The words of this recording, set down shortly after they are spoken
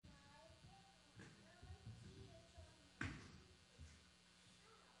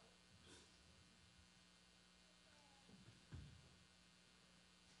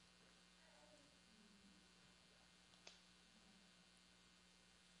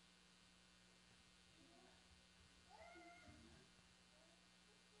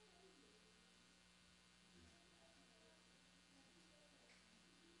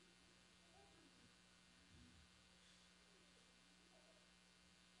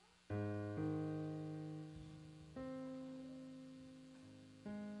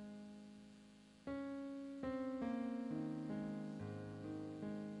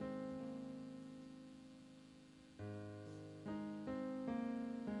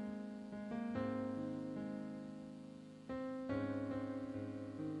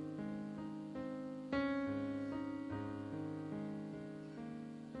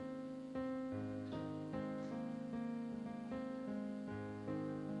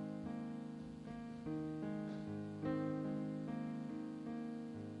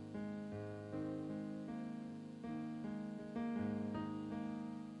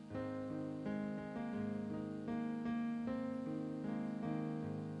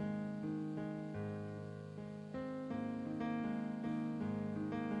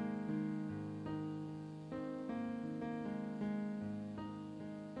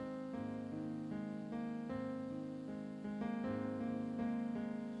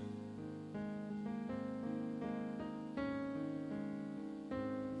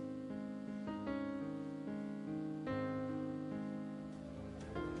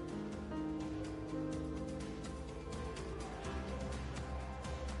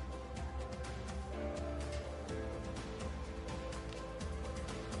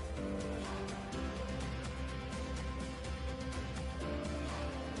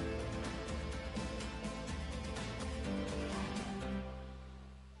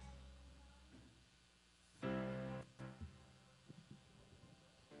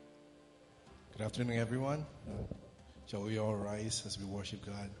Good afternoon, everyone. Shall we all rise as we worship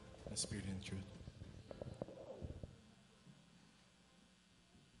God in spirit and truth?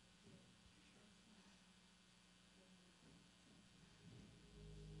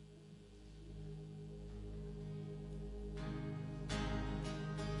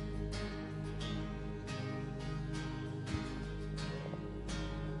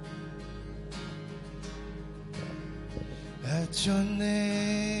 At your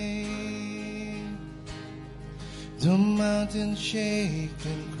name, the mountains shake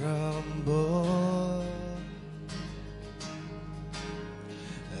and crumble.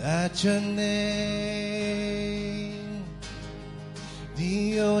 At your name,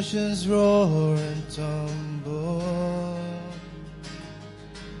 the oceans roar and tumble.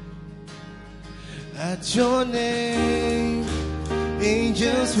 At your name,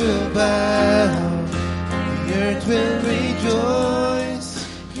 angels will bow. The earth will rejoice,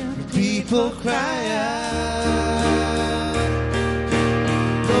 your people cry out.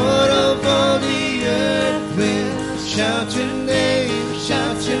 Lord of all the earth will shout your name,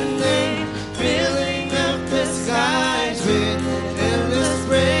 filling up the skies with endless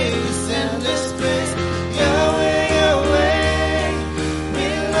praise, endless praise. Yahweh, Yahweh, we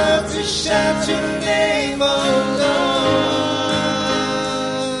love to shout your name, oh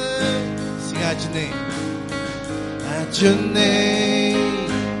Lord. Sing out your name. At your name,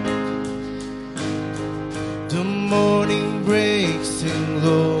 the morning breaks in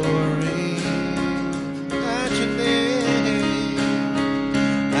glory. At your name,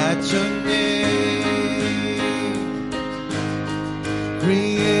 at your name,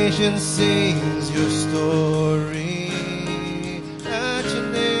 creation sings your story. At your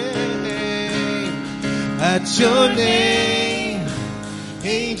name, at your name,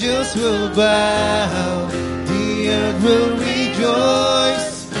 angels will bow. The earth will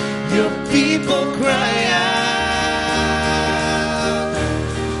rejoice, your people cry out.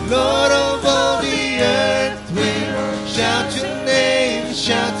 Lord of all the earth will shout your name,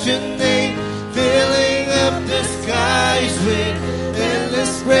 filling up the skies with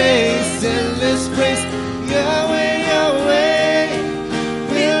endless praise, endless praise. Yahweh, Yahweh,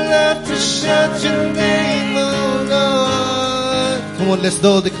 we love to shout your name, oh Lord. Come on, let's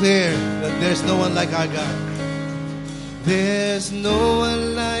all declare that there's no one like our God. There's no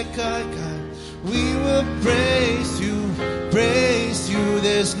one like our God. We will praise you, praise you.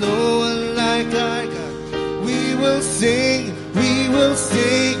 There's no one like our God. We will sing,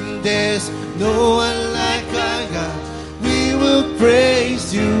 there's no one like our God. We will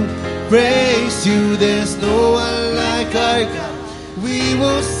praise you, praise you. There's no one like our God. We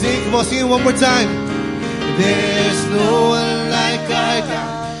will sing, come on, sing it one more time. There's no one like our God.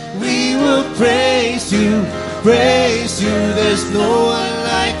 We will praise you, praise you, there's no one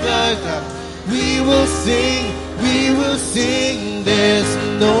like our God. We will sing, there's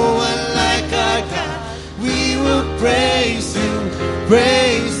no one like our God. We will praise you,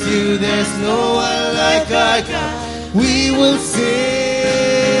 there's no one like our God. We will sing.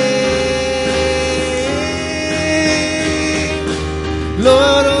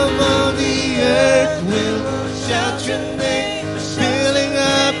 Lord of all the earth will shout your name, filling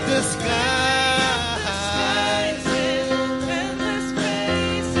up the sky.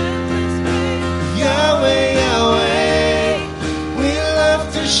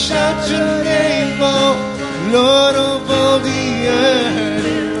 Shout your name, oh Lord of all the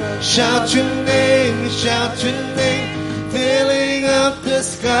earth. Shout your name, filling up the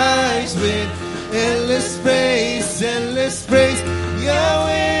skies with endless praise, endless praise.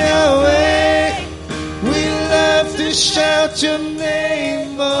 Yahweh, Yahweh, we love to shout your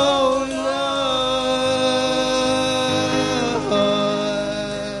name, oh Lord.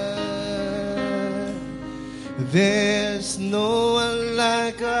 There's no one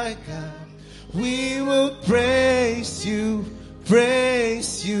like our God. We will praise you,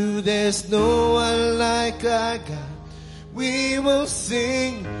 praise you. There's no one like our God. We will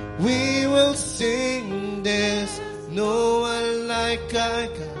sing, there's no one like our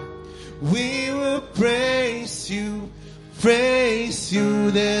God. We will praise you, praise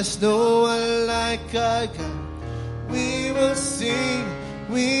you. There's no one like our God. We will sing,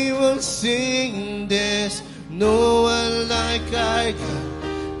 there's no one like our God.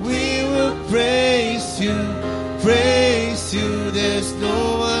 We will praise you, there's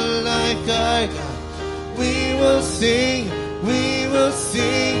no one like our God. We will sing,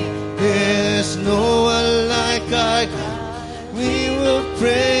 there's no one like our God. We will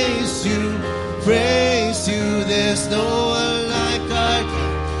praise you, there's no one like our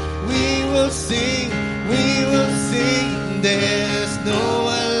God. We will sing, there's no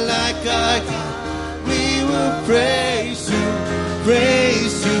one like our God. will praise you,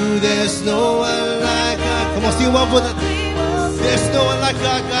 praise you. There's no one like God. Come on, sing one for that. There's no one like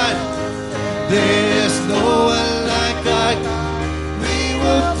our God. There's no one like our God. We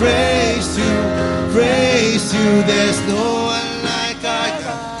will praise you, praise you. There's no one like our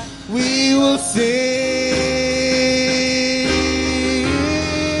God. We will sing,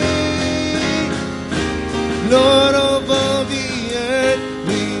 Lord of all the earth.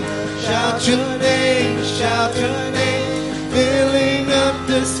 We shout your name, filling up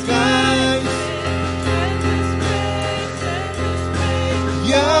the skies.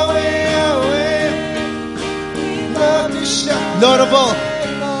 Yahweh, Yahweh, love to shout. Lord of all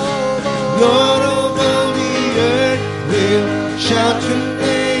the earth, we'll shout your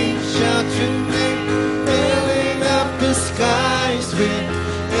name, filling up the skies with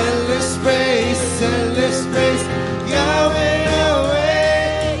endless praise, Yahweh,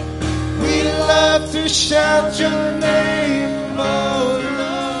 Yahweh, we love to shout your name, oh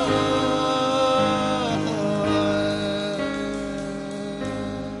Lord.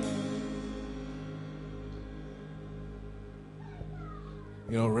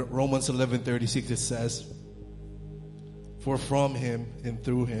 You know, Romans 11:36, it says, for from him and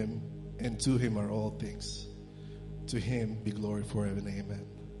through him and to him are all things. To him be glory forever and amen.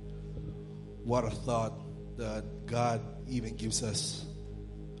 What a thought that God even gives us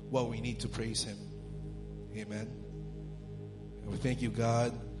what we need to praise him. Amen. And we thank you,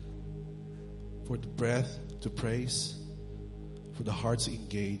 God, for the breath to praise, for the heart to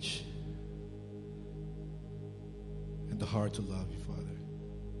engage, and the heart to love you, Father.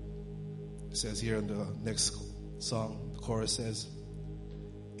 It says here in the next song, the chorus says,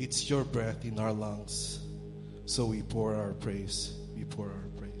 it's your breath in our lungs, so we pour our praise. We pour our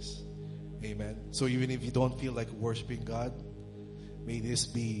praise. Amen. So even if you don't feel like worshiping God, may this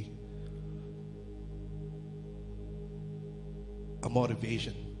be a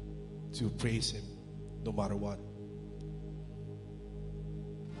motivation to praise him no matter what.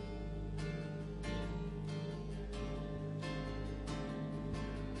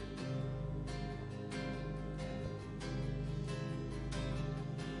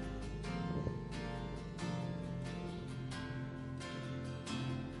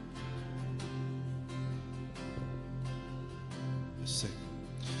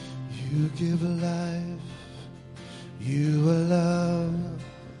 You give life, you are love,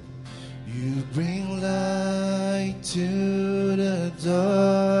 you bring light to the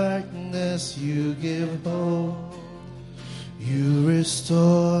darkness, you give hope, you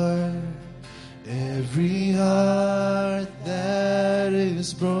restore every heart that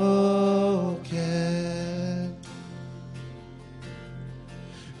is broken.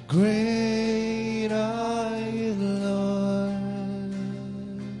 Great are you, Lord.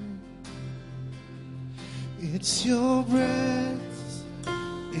 It's your breath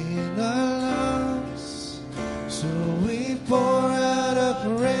in our lungs, so we pour out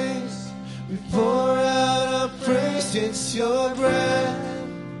our praise. We pour out our praise. It's your breath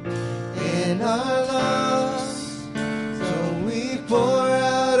in our lungs, so we pour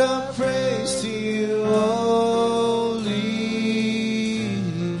out our praise to you only.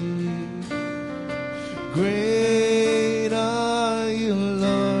 Great are you,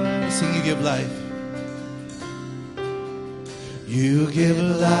 Lord. Sing, you give life. You give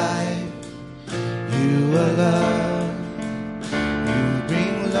life, you are love, you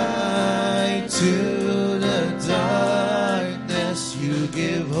bring light to the darkness, you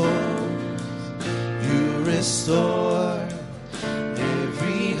give hope, you restore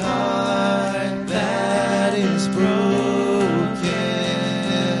every heart that is broken.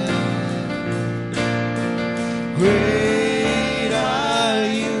 Great are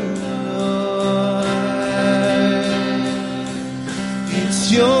you,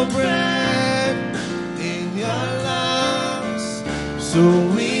 your breath in your lungs, so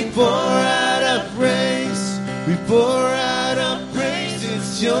we pour out our praise, we pour out our praise.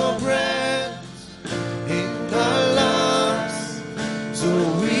 It's your breath in our lungs, so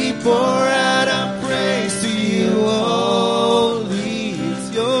we pour out our praise to you only. It's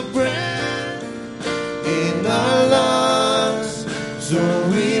your breath in our lungs, so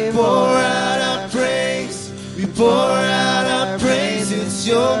we pour out our praise, we pour out our praise. It's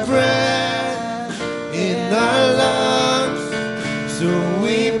your breath in our lungs, so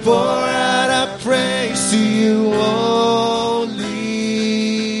we pour out our praise to you only.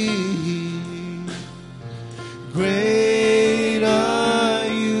 Great are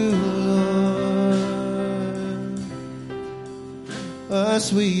you, Lord,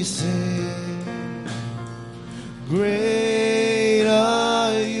 as we sing. Great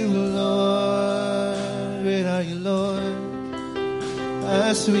are you, Lord.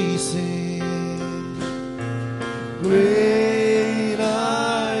 as we sing. Great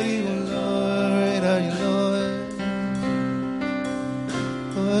are you, Lord. Great are you, Lord.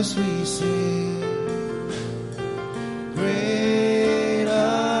 As we sing. Great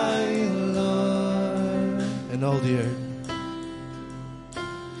are you, Lord. And all the earth.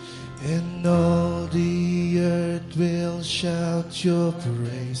 And all the earth will shout your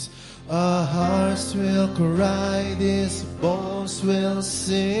praise. Our hearts will cry, these bones will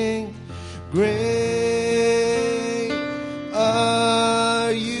sing. Great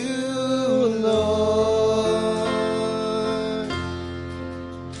are you, Lord.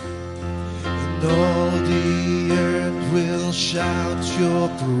 And all the earth will shout your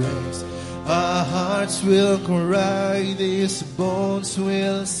praise. Our hearts will cry, these bones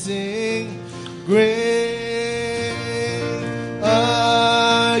will sing. Great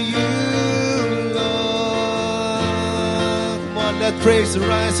are you, Lord. Come on, let praise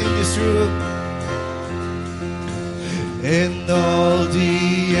rise in this room. And all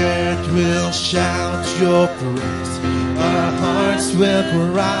the earth will shout your praise. Our hearts will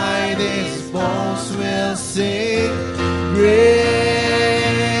cry, these bones will sing.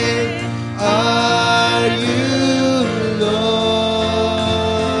 Great are you,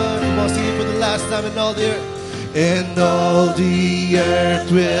 Lord. Come on, sing it for the last time. And all the earth. And all the earth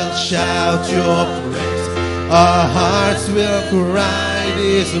will shout your praise. Our hearts will cry,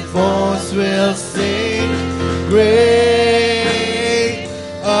 these bones will sing. Great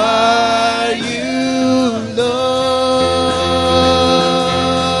are you, Lord.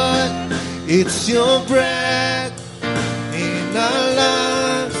 It's your breath in our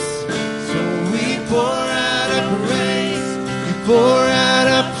lungs, so we pour out our praise. We pour out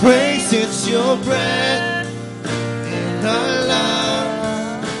our praise. It's your breath in our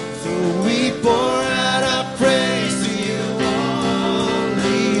lungs, so we pour out our praise to you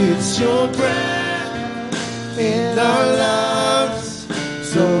only. It's your breath in our lungs,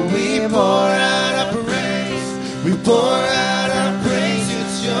 so we pour out our praise. We pour out our praise.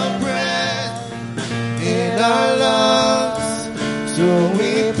 It's your breath in our lungs, so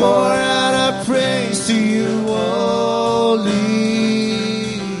we pour out our praise to you only.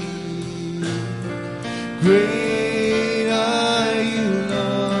 Great are you,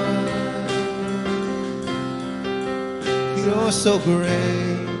 Lord. You're so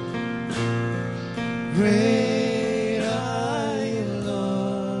great. Great are you,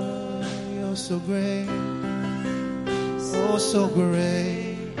 Lord. You're so great. Oh, so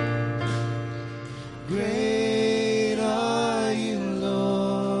great. Great are you,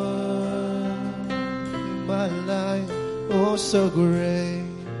 Lord. In my life, oh, so great.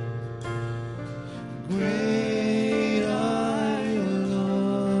 Great are you,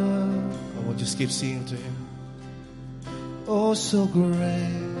 Lord. I want to just keep singing to him. Oh, so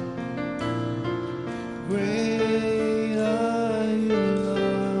great. Great are you,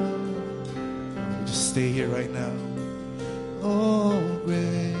 Lord. Just stay here right now. Oh,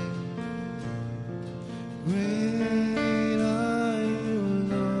 great. Great are you,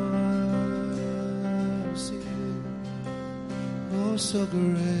 Lord. Sing it. Oh, so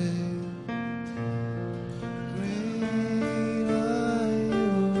great. Great are you,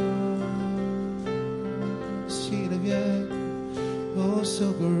 Lord. Sing it again. Oh,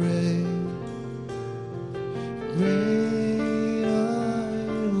 so great. Great are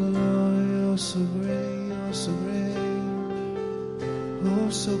you, Lord. You're so great. You're so great. Oh,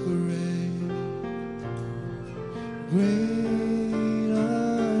 so great. Great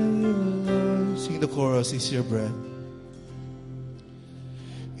are you, Lord. Sing the chorus. It's your breath.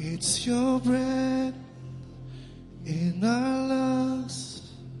 It's your breath in our lungs,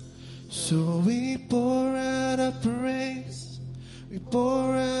 so we pour out our praise. We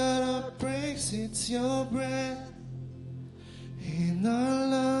pour out our praise. It's your breath in our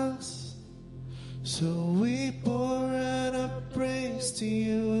lungs, so we pour out our praise to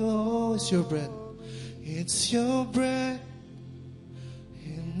you. Oh, it's your breath. It's your breath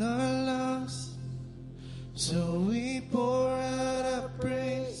in our lungs, so we pour out our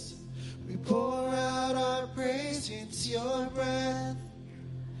praise. We pour out our praise. It's your breath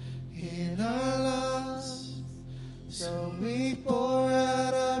in our lungs, so we pour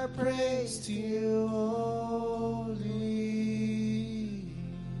out our praise to you only.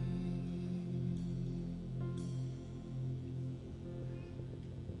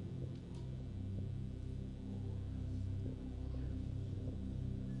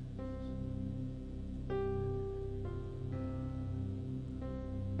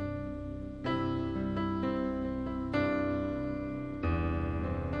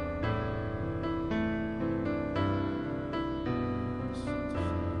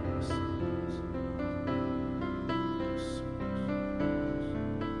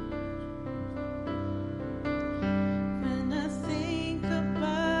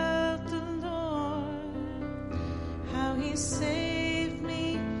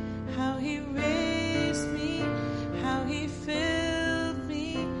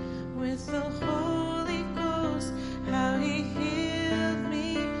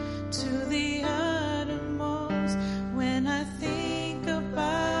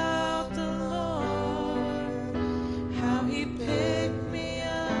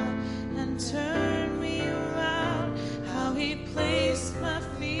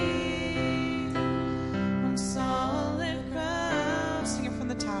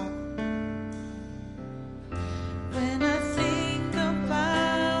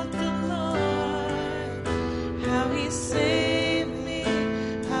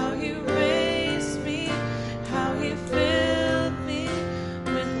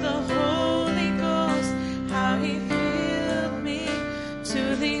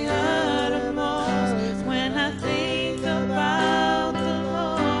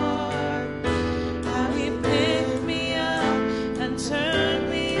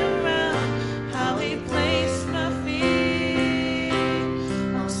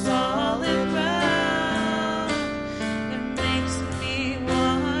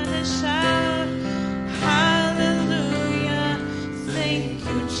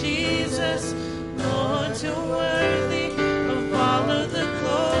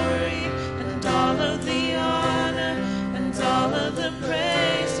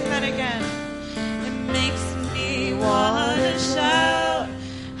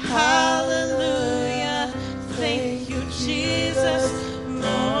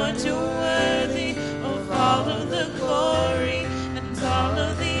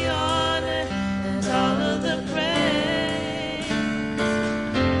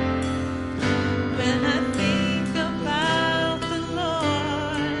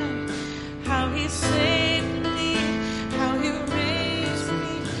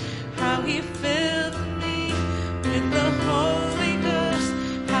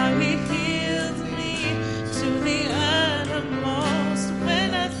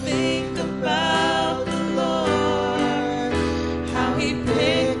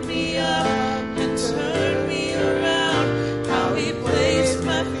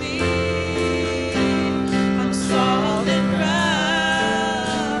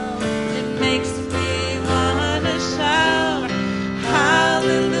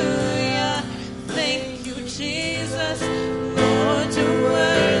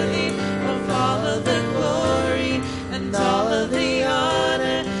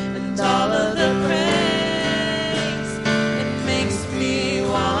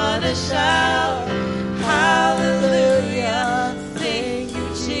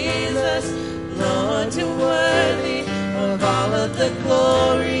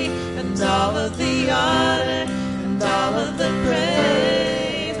 glory and all of the honor and all of the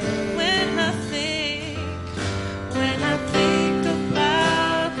praise. When I think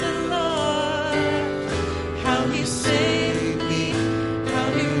about the Lord, how He saved me, how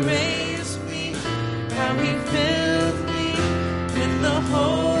He raised me, how He filled me with the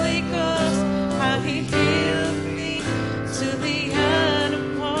Holy Ghost, how He healed me to the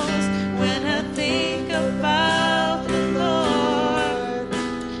uttermost. When I think about the Lord,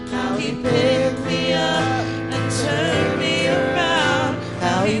 how He picked me up and turned me around,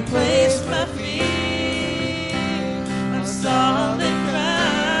 how He placed my feet on solid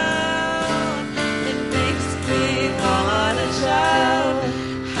ground, it makes me wanna shout,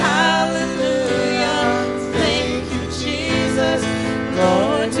 hallelujah, thank you, Jesus,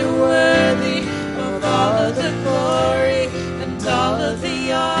 Lord, you're worthy of all of the glory and all of the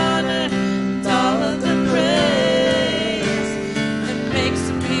honor and all of the praise. It makes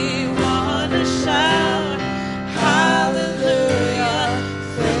me wanna shout, hallelujah,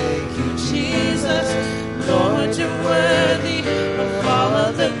 thank you, Jesus, Lord, you're worthy of all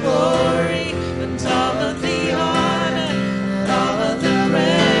of the glory and all of the honor and all of the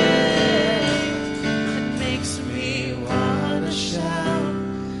praise. It makes me wanna shout,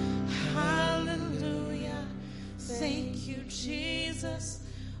 hallelujah, thank you, Jesus,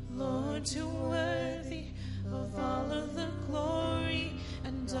 Lord, you're worthy of all of the glory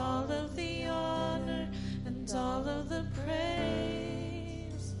and all of the honor and all of the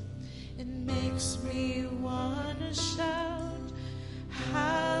praise. It makes me wanna shout,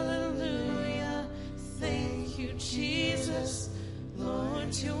 hallelujah, thank you, Jesus,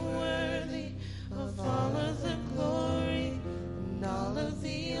 Lord, you're worthy of all of the glory and all of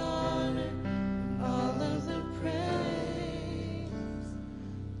the honor, all of the praise.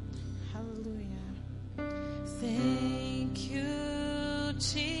 Hallelujah. Thank you,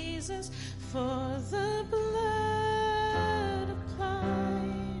 Jesus, for the blood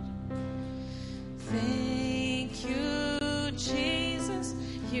applied. Thank you, Jesus,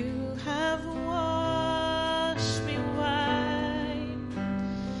 you have washed me white.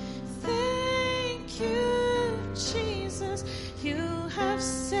 Thank you, Jesus, you have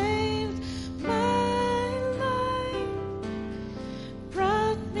saved my life,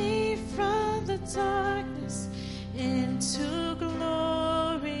 brought me from the darkness into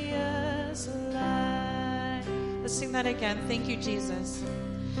glorious light. Let's sing that again. Thank you, Jesus.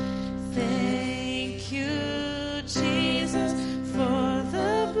 Thank you, Jesus, for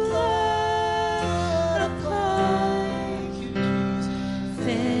the blood applied.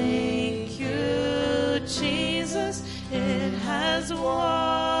 Thank you, Jesus, it has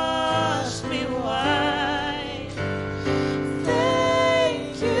washed me white.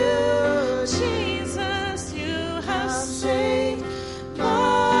 Thank you, Jesus, you have saved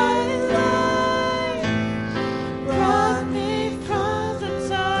my life, brought me from the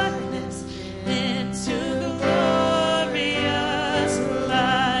darkness into glorious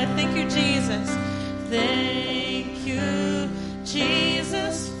light. Thank you, Jesus. Thank you,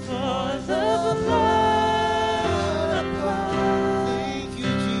 Jesus, for the blood applied. Thank you,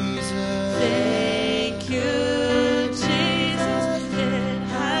 Jesus. Thank you, Jesus, it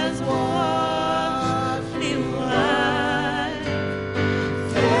has washed me white.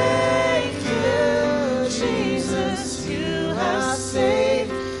 Thank you, Jesus, you have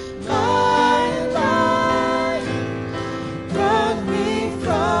saved my life, brought me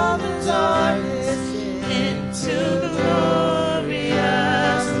from the darkness into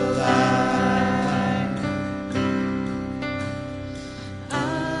glorious light. I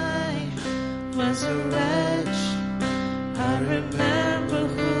was a wretch, I remember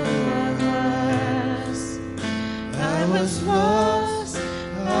who I was. I was lost,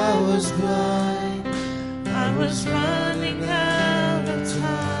 I was blind, I was running out of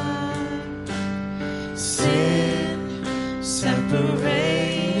time. Sin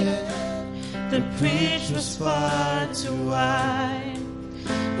separated, the breach was far too wide.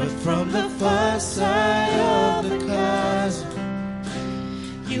 But from the far side of the chasm,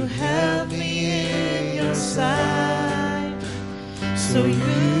 you held me in your side. So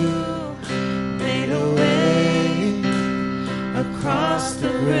you made a way across the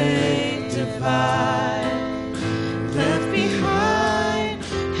great divide, left behind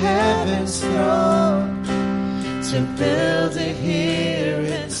heaven's throne to build it here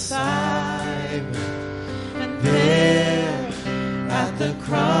inside. And there at the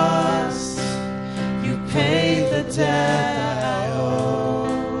cross, you paid the debt I owe,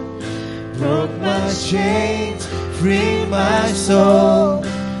 broke my chains, freed my soul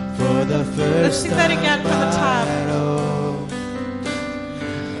for the first Let's sing that again from the top.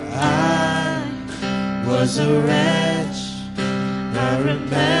 was a wretch, I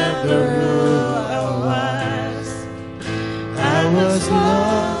remember who I was. I was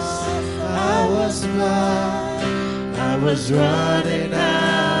lost, I was blind, I was running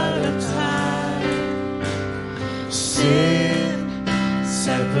out of time. Sin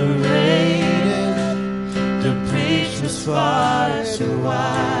separated, the breach was far too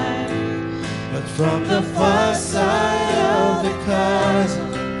wide. But from the far side of the chasm,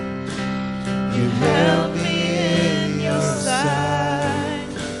 you held me in your sight.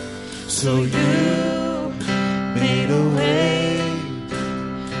 So you made a way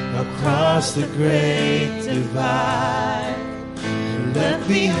across the great divide. You left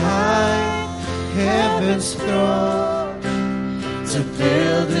behind heaven's throne to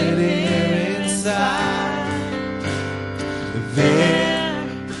build it here inside. There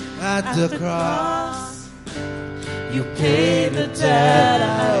at the cross, you paid the debt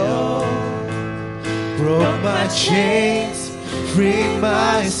I owe. Broke my chains, freed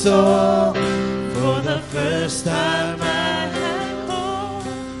my soul. For the first time I had hope.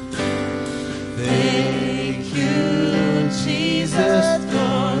 Thank you, Jesus,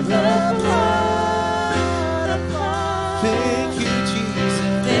 for the blood applied. Thank you, Jesus.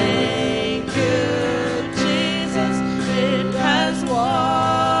 Thank you, Jesus. It has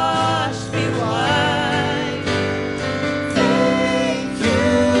washed me white. Thank you,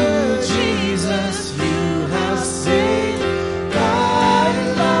 Jesus. You have saved my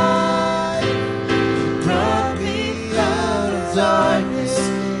life. Brought me out of darkness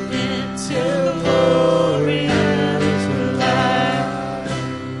into glorious light.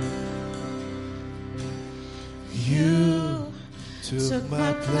 You took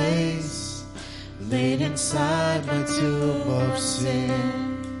my place, laid inside my tomb of sin.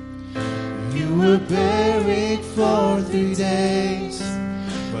 You were buried for 3 days,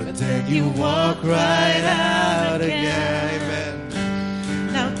 but then you walk right out again. Amen.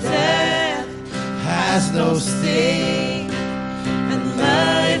 Now death has no sting, and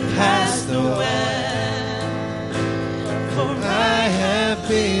life has no end. For I have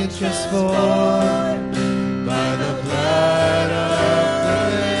been transformed by the blood of the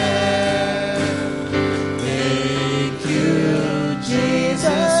Lamb. Thank you,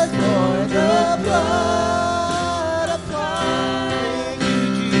 Jesus, for the blood applied.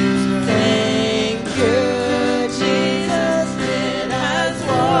 Thank you, Jesus. It has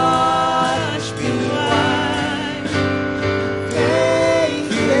washed me white. Thank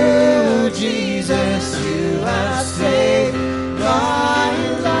you, Jesus. You have saved my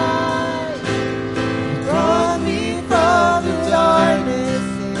life. Brought me from the darkness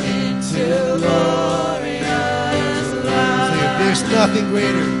into glorious light. There's nothing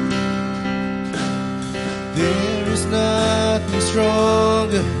greater. There is nothing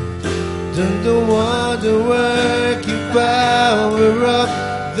stronger than the wonder-working power of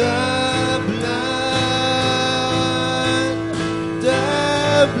the blood. The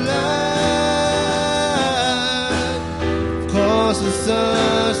blood calls the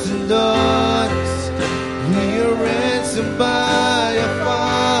sons and daughters. We are ransomed by a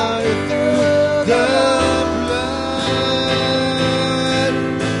fire through the blood.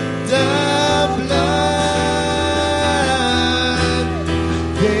 The blood.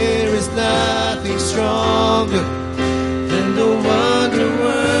 There is nothing stronger than the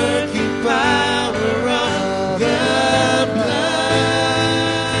wonder-working power of the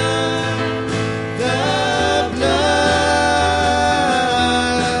blood. The blood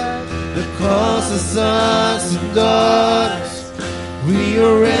that calls the sons and daughters. We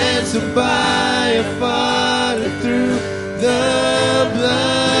are ransomed by a fire through the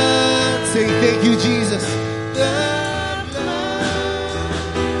blood. Say thank you, Jesus. The blood.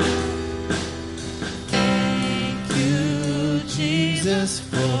 Thank you, Jesus,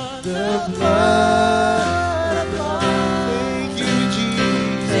 for the blood. Thank you,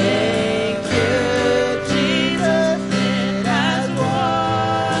 Jesus. Thank you, Jesus. It has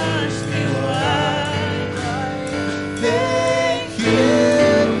washed me white. Thank you,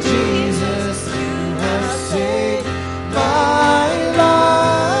 Jesus. You have saved my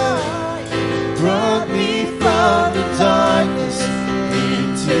life. Brought me from the darkness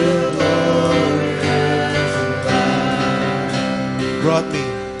into glorious light. Brought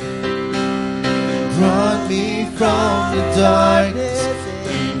me from the darkness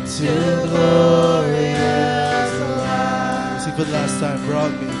into glorious light. See for the last time.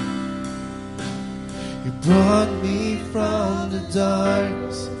 Brought me. You brought me from the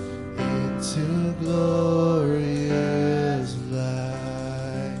darkness into glorious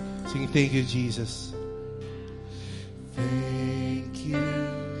light. Sing thank you, Jesus. Thank you,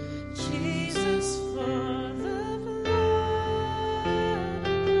 Jesus, for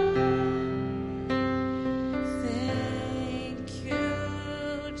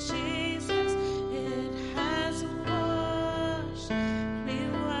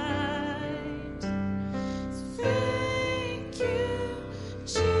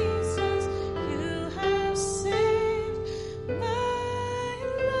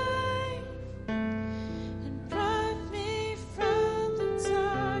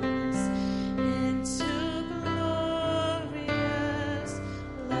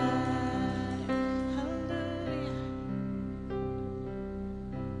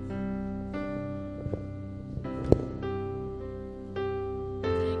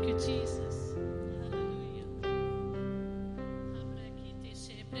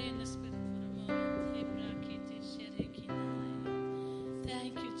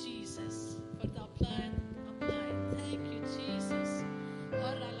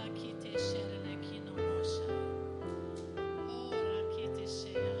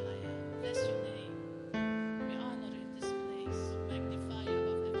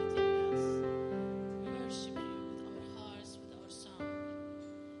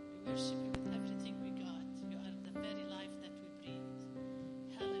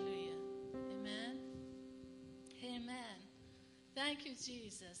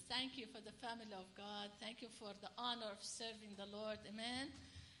Jesus. Thank you for the family of God. Thank you for the honor of serving the Lord. Amen.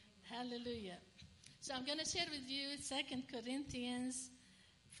 Hallelujah. So I'm going to share with you 2 Corinthians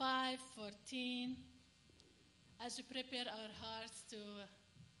 5:14 as we prepare our hearts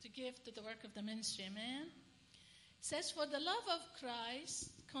to give to the work of the ministry. Amen. It says, for the love of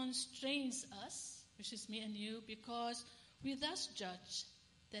Christ constrains us, which is me and you, because we thus judge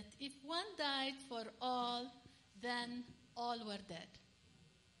that if one died for all, then all were dead.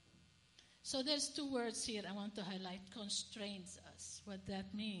 So there's two words here I want to highlight. Constrains us. What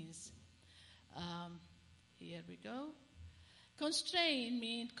that means. Here we go. Constrain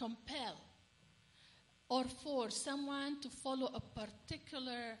means compel or force someone to follow a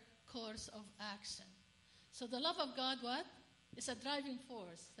particular course of action. So the love of God, what? It's a driving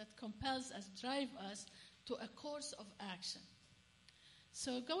force that compels us, drive us to a course of action.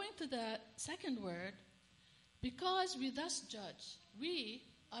 So going to the second word, because we thus judge, we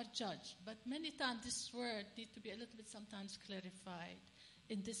are judged. But many times this word needs to be a little bit sometimes clarified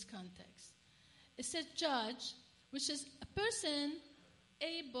in this context. It says judge, which is a person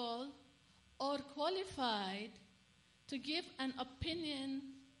able or qualified to give an opinion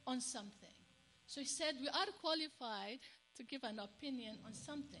on something. So he said we are qualified to give an opinion on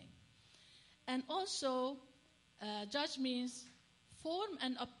something. And also, judge means form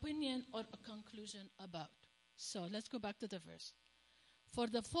an opinion or a conclusion about. So let's go back to the verse. For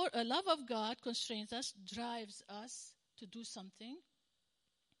the love of God constrains us, drives us to do something,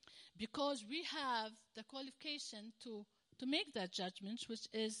 because we have the qualification to make that judgment, which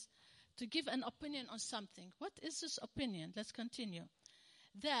is to give an opinion on something. What is this opinion? Let's continue.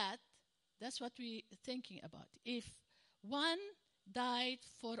 That's what we're thinking about. If one died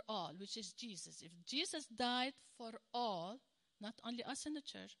for all, which is Jesus. If Jesus died for all, not only us in the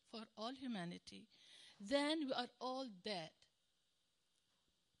church, for all humanity, then we are all dead.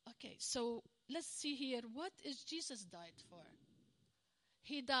 Okay, so let's see here. What is Jesus died for?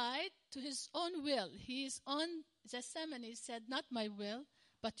 He died to his own will. He is on Gethsemane. He said, not my will,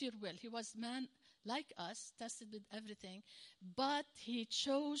 but your will. He was man like us, tested with everything, but he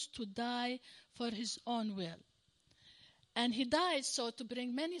chose to die for his own will. And he died so to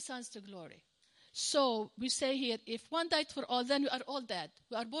bring many sons to glory. So we say here, if one died for all, then we are all dead.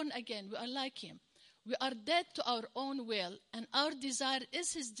 We are born again. We are like him. We are dead to our own will, and our desire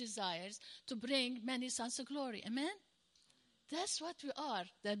is his desires to bring many sons to glory. Amen? That's what we are,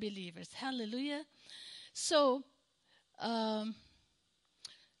 the believers. Hallelujah. So,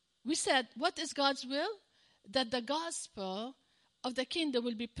 we said, what is God's will? That the gospel of the kingdom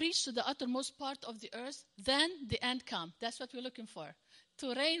will be preached to the uttermost part of the earth, then the end come. That's what we're looking for.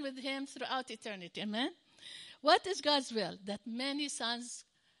 To reign with him throughout eternity. Amen? What is God's will? That many sons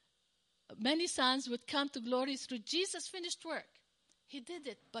would come to glory through Jesus' finished work. He did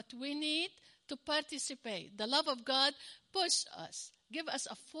it, but we need to participate. The love of God push us, give us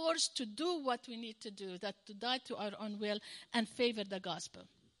a force to do what we need to do, that to die to our own will and favor the gospel.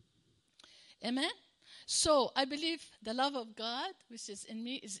 Amen? So I believe the love of God, which is in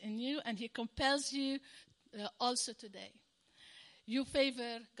me, is in you, and he compels you also today. You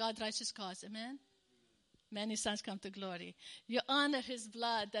favor God's righteous cause. Amen? Many sons come to glory. You honor his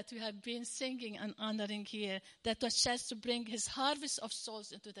blood that we have been singing and honoring here, that was shed to bring his harvest of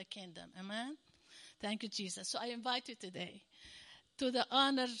souls into the kingdom. Amen? Thank you, Jesus. So I invite you today to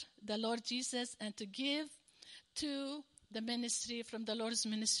honor the Lord Jesus and to give to the ministry from the Lord's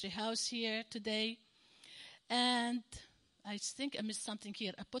ministry house here today. And I think I missed something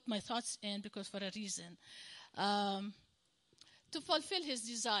here. I put my thoughts in because for a reason. To fulfill his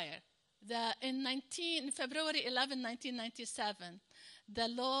desire. In February 11, 1997, the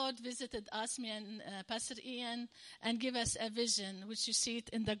Lord visited us, me and Pastor Ian, and gave us a vision, which you see it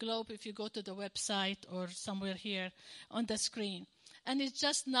in the globe if you go to the website or somewhere here on the screen. And it's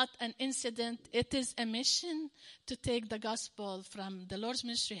just not an incident. It is a mission to take the gospel from the Lord's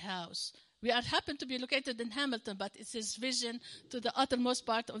ministry house. We happen to be located in Hamilton, but it's his vision to the uttermost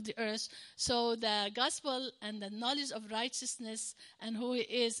part of the earth. So the gospel and the knowledge of righteousness and who he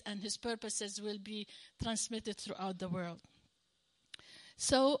is and his purposes will be transmitted throughout the world.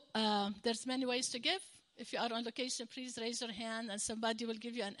 So there's many ways to give. If you are on location, please raise your hand and somebody will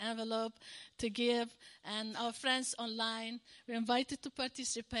give you an envelope to give. And our friends online, we're invited to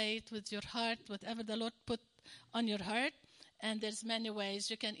participate with your heart, whatever the Lord put on your heart. And there's many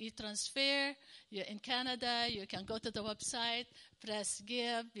ways. You can e-transfer. You're in Canada. You can go to the website, press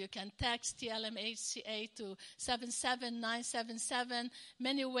give. You can text TLMHCA to 77977.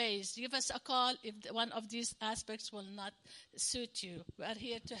 Many ways. Give us a call if one of these aspects will not suit you. We are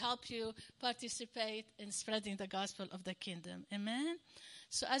here to help you participate in spreading the gospel of the kingdom. Amen?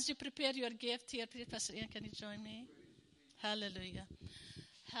 So as you prepare your gift here, please, Pastor Ian, can you join me? Hallelujah.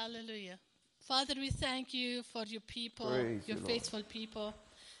 Hallelujah. Father, we thank you for your people, Praise your you, faithful people.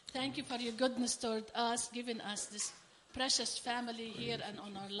 Thank you for your goodness toward us, giving us this precious family here and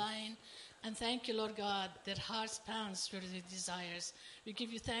on our line. And thank you, Lord God, their hearts pounds for their desires. We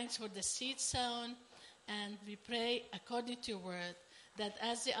give you thanks for the seed sown, and we pray according to your word that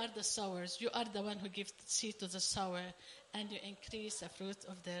as they are the sowers, you are the one who gives seed to the sower, and you increase the fruit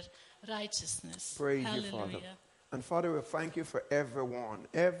of their righteousness. Praise you, Hallelujah. Father. And Father, we thank you for everyone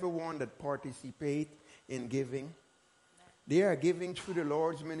that participate in giving. They are giving through the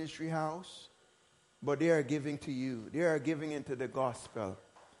Lord's ministry house, but they are giving to you. They are giving into the gospel.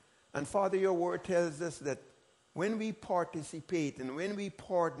 And Father, your word tells us that when we participate and when we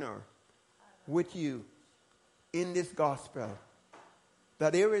partner with you in this gospel,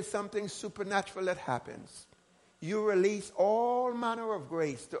 that there is something supernatural that happens. You release all manner of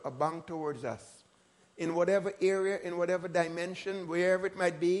grace to abound towards us. In whatever area, in whatever dimension, wherever it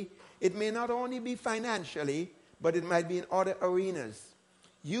might be. It may not only be financially, but it might be in other arenas.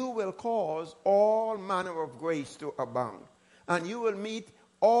 You will cause all manner of grace to abound. And you will meet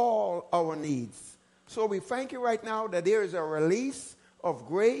all our needs. So we thank you right now that there is a release of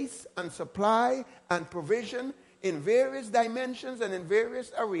grace and supply and provision in various dimensions and in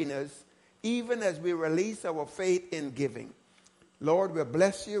various arenas, even as we release our faith in giving. Lord, we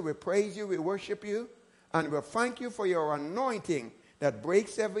bless you, we praise you, we worship you. And we thank you for your anointing that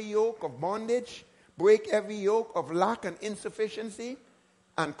breaks every yoke of bondage, break every yoke of lack and insufficiency,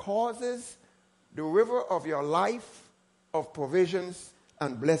 and causes the river of your life of provisions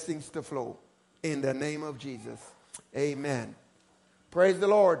and blessings to flow. In the name of Jesus. Amen. Praise the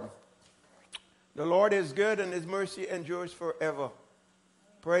Lord. The Lord is good and his mercy endures forever.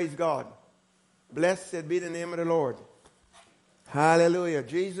 Praise God. Blessed be the name of the Lord. Hallelujah.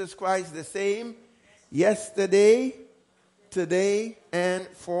 Jesus Christ the same. Yesterday, today, and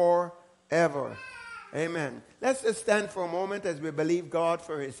forever. Amen. Let's just stand for a moment as we believe God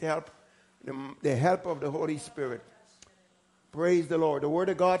for his help, the help of the Holy Spirit. Praise the Lord. The Word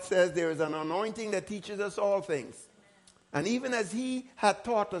of God says there is an anointing that teaches us all things. And even as he had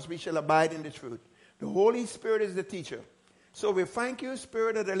taught us, we shall abide in the truth. The Holy Spirit is the teacher. So we thank you,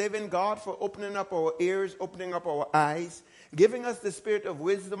 Spirit of the living God, for opening up our ears, opening up our eyes, giving us the spirit of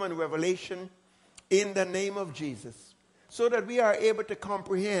wisdom and revelation, in the name of Jesus, so that we are able to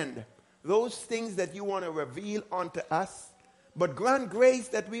comprehend those things that you want to reveal unto us, but grant grace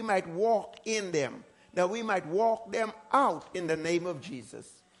that we might walk in them, that we might walk them out in the name of Jesus.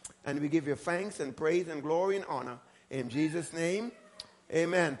 And we give you thanks and praise and glory and honor in Jesus' name.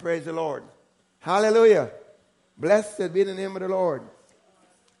 Amen. Praise the Lord. Hallelujah. Blessed be the name of the Lord.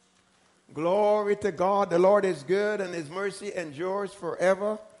 Glory to God. The Lord is good and his mercy endures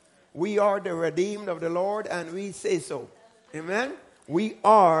forever. We are the redeemed of the Lord, and we say so. Amen? We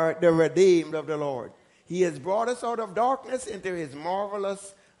are the redeemed of the Lord. He has brought us out of darkness into his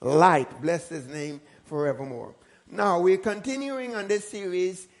marvelous light. Bless his name forevermore. Now, we're continuing on this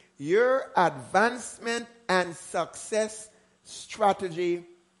series, Your Advancement and Success Strategy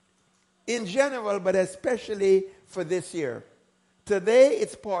in general, but especially for this year. Today,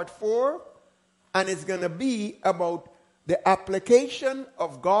 it's part 4, and it's going to be about the application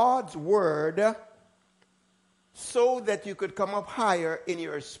of God's word so that you could come up higher in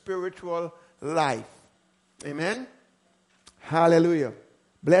your spiritual life. Amen? Hallelujah.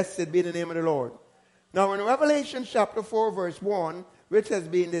 Blessed be the name of the Lord. Now in Revelation chapter 4 verse 1, which has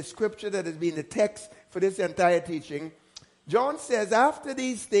been the scripture that has been the text for this entire teaching, John says, after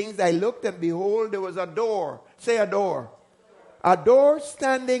these things I looked and behold there was a door. Say a door. A door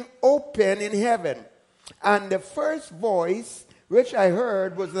standing open in heaven. And the first voice which I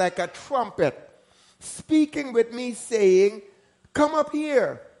heard was like a trumpet, speaking with me, saying, come up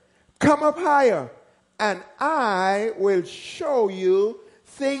here, come up higher, and I will show you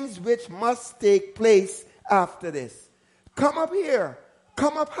things which must take place after this. Come up here,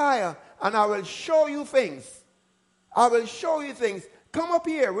 come up higher, and I will show you things. I will show you things. Come up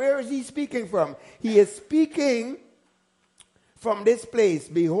here. Where is he speaking from? He is speaking from this place.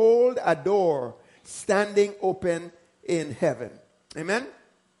 Behold, a door standing open in heaven. Amen?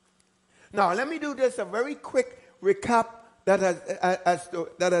 Now, let me do just a very quick recap that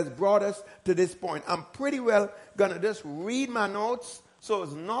has brought us to this point. I'm pretty well going to just read my notes so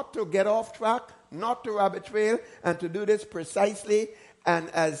as not to get off track, not to rabbit trail, and to do this precisely and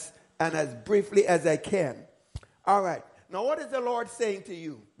as briefly as I can. All right. Now, what is the Lord saying to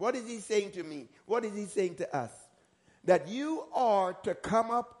you? What is he saying to me? What is he saying to us? That you are to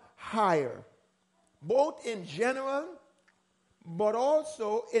come up higher, both in general, but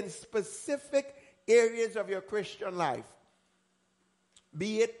also in specific areas of your Christian life.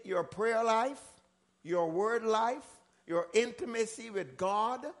 Be it your prayer life, your word life, your intimacy with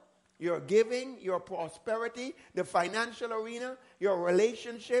God, your giving, your prosperity, the financial arena, your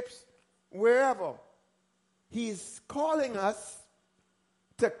relationships, wherever. He's calling us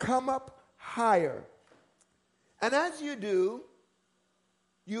to come up higher. And as you do,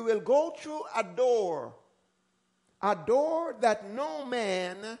 you will go through a door that no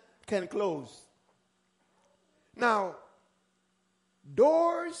man can close. Now,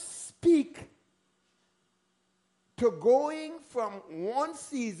 doors speak to going from one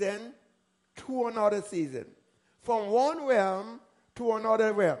season to another season, from one realm to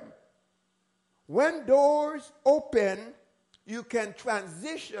another realm. When doors open, you can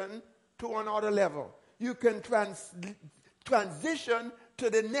transition to another level. You can transition to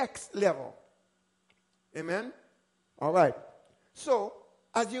the next level. Amen? All right. So,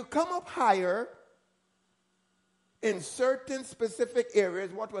 as you come up higher in certain specific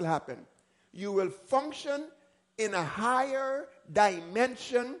areas, what will happen? You will function in a higher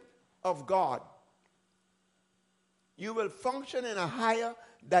dimension of God. You will function in a higher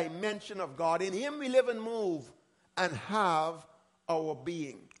dimension of God. In him we live and move and have our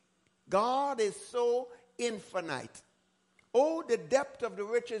being. God is so infinite. Oh, the depth of the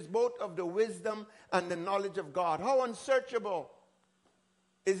riches, both of the wisdom and the knowledge of God. How unsearchable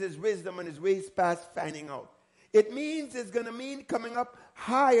is his wisdom and his ways past finding out. It means it's going to mean coming up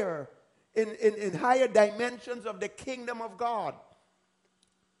higher in higher dimensions of the kingdom of God.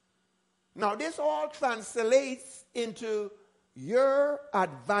 Now, this all translates into your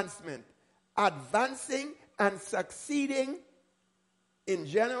advancement. Advancing and succeeding in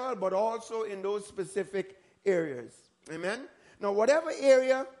general, but also in those specific areas. Amen? Now, whatever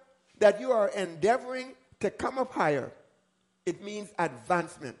area that you are endeavoring to come up higher, it means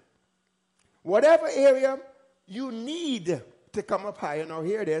advancement. Whatever area you need to come up higher, now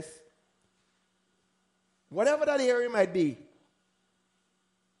hear this, whatever that area might be,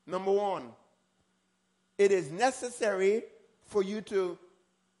 number one, it is necessary for you to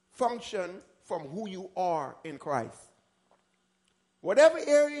function from who you are in Christ. Whatever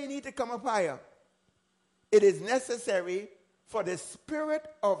area you need to come up higher, it is necessary for the spirit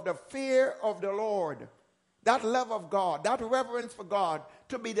of the fear of the Lord, that love of God, that reverence for God,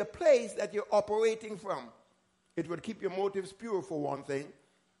 to be the place that you're operating from. It would keep your motives pure, for one thing.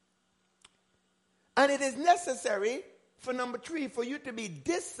 And it is necessary, for number three, for you to be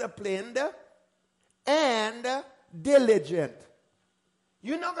disciplined and diligent.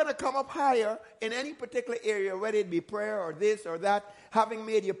 You're not going to come up higher in any particular area, whether it be prayer or this or that, having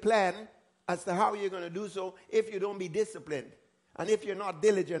made your plan as to how you're going to do so if you don't be disciplined and if you're not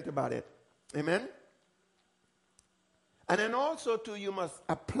diligent about it. Amen? And then also, too, you must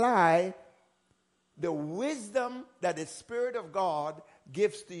apply the wisdom that the Spirit of God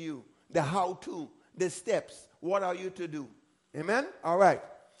gives to you, the how-to, the steps. What are you to do? Amen? All right.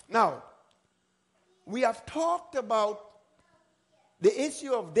 Now, we have talked about the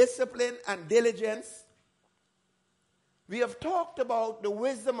issue of discipline and diligence. We have talked about the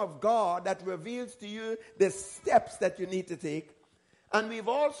wisdom of God that reveals to you the steps that you need to take. And we've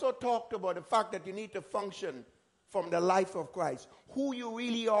also talked about the fact that you need to function from the life of Christ, who you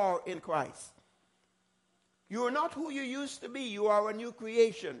really are in Christ. You are not who you used to be. You are a new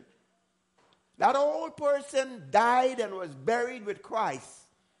creation. That old person died and was buried with Christ.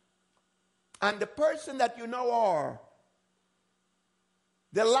 And the person that you now are,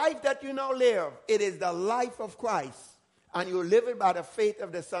 the life that you now live, it is the life of Christ. And you live it by the faith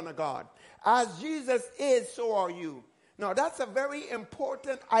of the Son of God. As Jesus is, so are you. Now, that's a very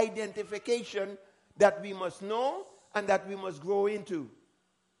important identification that we must know and that we must grow into.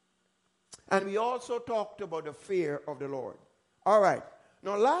 And we also talked about the fear of the Lord. All right.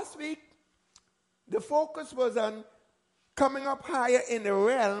 Now, last week, the focus was on coming up higher in the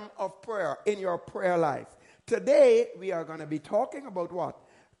realm of prayer, in your prayer life. Today, we are going to be talking about what?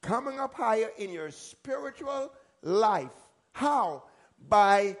 Coming up higher in your spiritual life. How?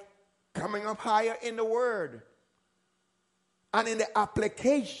 By coming up higher in the Word and in the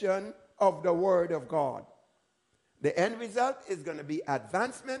application of the Word of God. The end result is going to be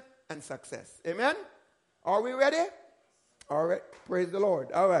advancement and success. Amen? Are we ready? All right. Praise the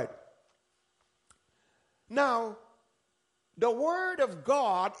Lord. All right. Now, the Word of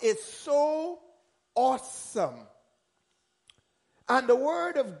God is so awesome. And the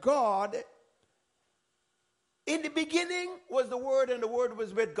Word of God, in the beginning was the Word, and the Word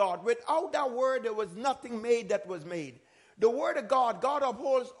was with God. Without that Word, there was nothing made that was made. The Word of God, God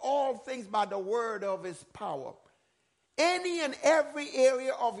upholds all things by the word of his power. Any and every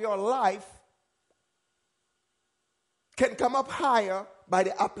area of your life can come up higher by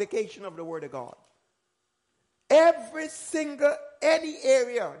the application of the Word of God. Any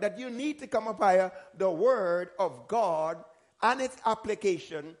area that you need to come up higher, the Word of God and its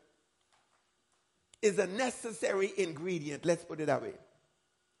application is a necessary ingredient. Let's put it that way.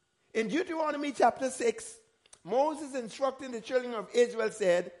 In Deuteronomy chapter 6, Moses instructing the children of Israel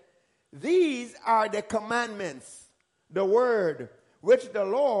said, "These are the commandments, the word, which the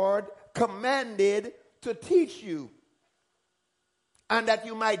Lord commanded to teach you, and that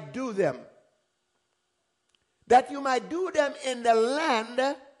you might do them. That you might do them in the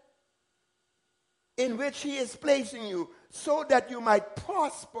land in which he is placing you, so that you might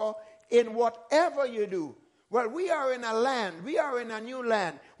prosper in whatever you do." Well, we are in a land. We are in a new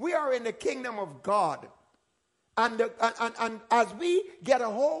land. We are in the kingdom of God. And as we get a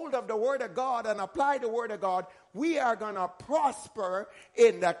hold of the Word of God and apply the Word of God, we are going to prosper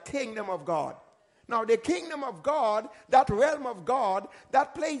in the kingdom of God. Now, the kingdom of God, that realm of God,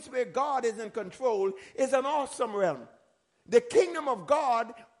 that place where God is in control, is an awesome realm. The kingdom of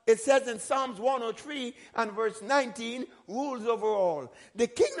God, it says in Psalms 103 and verse 19, rules over all. The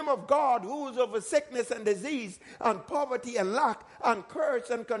kingdom of God rules over sickness and disease and poverty and lack and curse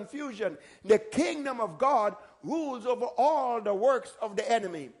and confusion. The kingdom of God rules over all the works of the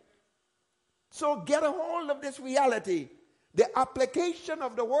enemy. So get a hold of this reality. The application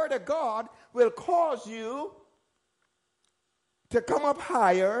of the Word of God will cause you to come up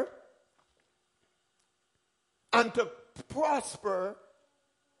higher and to prosper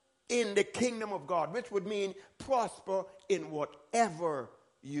in the kingdom of God, which would mean prosper in whatever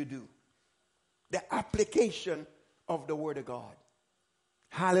you do. The application of the Word of God.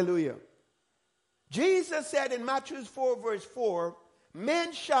 Hallelujah. Jesus said in Matthew 4 verse 4,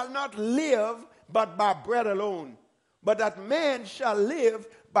 "Men shall not live but by bread alone, but that man shall live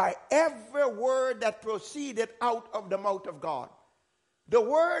by every word that proceeded out of the mouth of God." The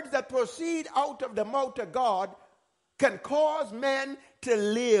words that proceed out of the mouth of God can cause men to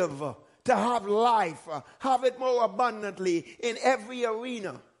live, to have life, have it more abundantly in every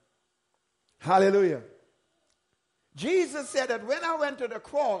arena. Hallelujah. Jesus said that when I went to the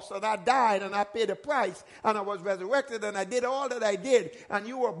cross and I died and I paid the price and I was resurrected and I did all that I did and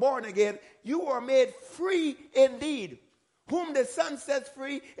you were born again, you were made free indeed. Whom the Son sets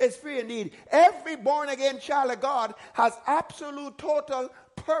free is free indeed. Every born again child of God has absolute, total,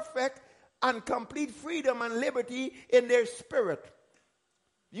 perfect, and complete freedom and liberty in their spirit.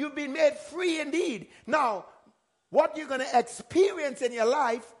 You've been made free indeed. Now, what you're going to experience in your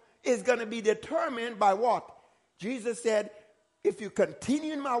life is going to be determined by what? Jesus said, if you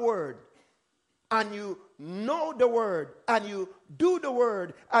continue in my word, and you know the word, and you do the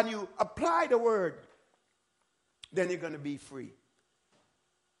word, and you apply the word, then you're going to be free.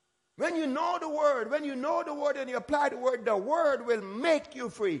 When you know the word and you apply the word will make you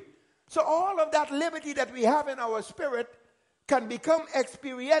free. So all of that liberty that we have in our spirit can become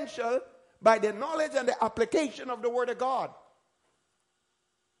experiential by the knowledge and the application of the Word of God.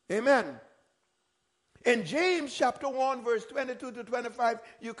 Amen. In James chapter 1 verse 22 to 25,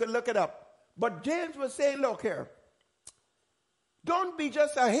 you can look it up. But James was saying, look here. Don't be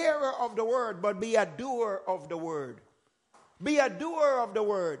just a hearer of the word, but be a doer of the word. Be a doer of the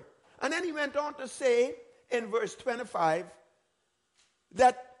word. And then he went on to say in verse 25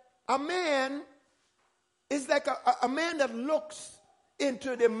 that a man is like a man that looks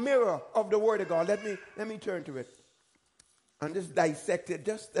into the mirror of the Word of God. Let me turn to it and just dissect it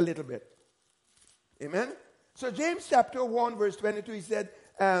just a little bit. Amen? So James chapter 1 verse 22, he said,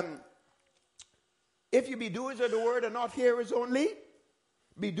 if you be doers of the word and not hearers only,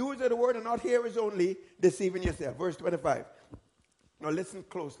 be doers of the word and not hearers only, deceiving yourself. Verse 25. Now listen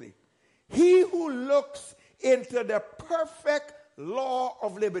closely. He who looks into the perfect law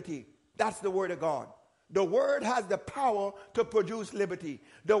of liberty, that's the Word of God. The Word has the power to produce liberty.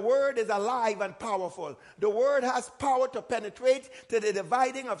 The Word is alive and powerful. The Word has power to penetrate to the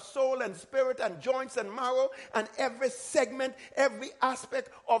dividing of soul and spirit and joints and marrow and every segment, every aspect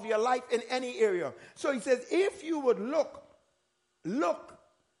of your life in any area. So he says, if you would look,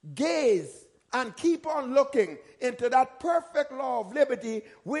 gaze, and keep on looking into that perfect law of liberty,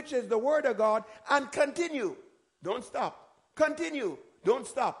 which is the Word of God, and continue. Don't stop. Continue. Don't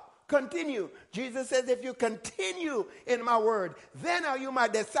stop. Continue. Jesus says, if you continue in my word, then are you my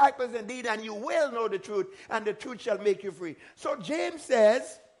disciples indeed, and you will know the truth, and the truth shall make you free. So James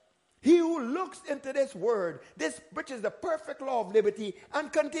says, he who looks into this word, this which is the perfect law of liberty,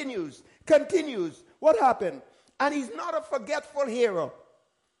 and continues. What happened? And he's not a forgetful hearer.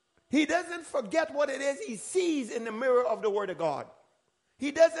 He doesn't forget what it is he sees in the mirror of the word of God.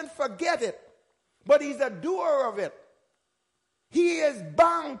 He doesn't forget it, but he's a doer of it. He is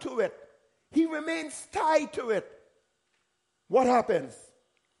bound to it. He remains tied to it. What happens?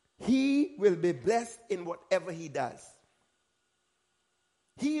 He will be blessed in whatever he does.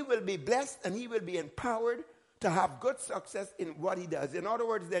 He will be blessed and he will be empowered to have good success in what he does. In other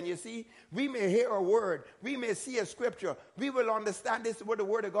words, then you see, we may hear a word, we may see a scripture, we will understand this what the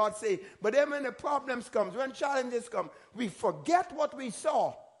word of God says. But then when the problems come, when challenges come, we forget what we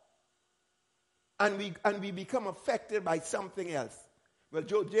saw. And we become affected by something else. Well,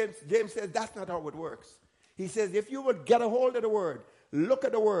 James says that's not how it works. He says if you would get a hold of the word, look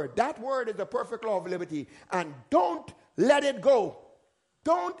at the word. That word is the perfect law of liberty. And don't let it go.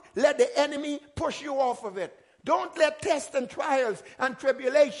 Don't let the enemy push you off of it. Don't let tests and trials and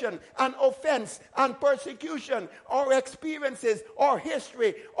tribulation and offense and persecution or experiences or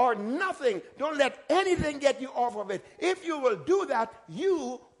history or nothing, don't let anything get you off of it. If you will do that,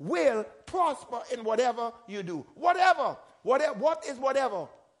 you will prosper in whatever you do. Whatever. What is whatever?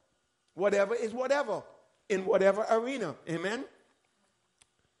 Whatever is whatever. In whatever arena. Amen?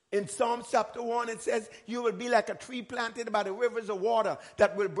 In Psalm chapter 1, it says, you will be like a tree planted by the rivers of water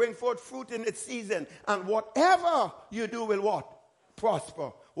that will bring forth fruit in its season. And whatever you do will what?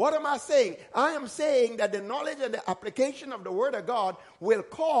 Prosper. What am I saying? I am saying that the knowledge and the application of the word of God will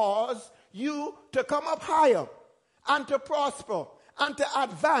cause you to come up higher and to prosper and to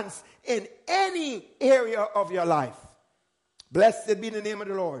advance in any area of your life. Blessed be the name of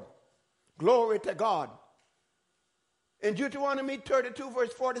the Lord. Glory to God. In Deuteronomy 32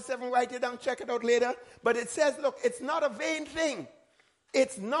 verse 47, write it down, check it out later. But it says, look, it's not a vain thing.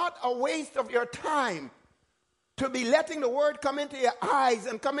 It's not a waste of your time to be letting the word come into your eyes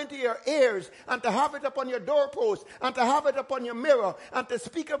and come into your ears and to have it upon your doorpost and to have it upon your mirror and to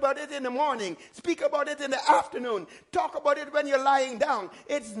speak about it in the morning, speak about it in the afternoon, talk about it when you're lying down.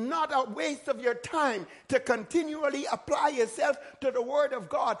 It's not a waste of your time to continually apply yourself to the word of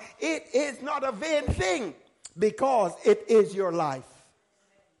God. It is not a vain thing. Because it is your life.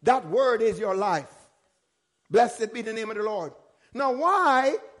 That word is your life. Blessed be the name of the Lord. Now,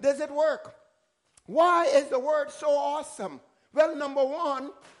 why does it work? Why is the word so awesome? Well, number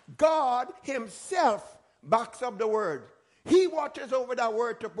one, God himself backs up the word. He watches over that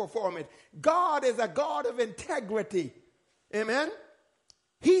word to perform it. God is a God of integrity. Amen?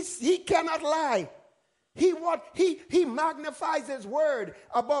 He cannot lie. He magnifies his word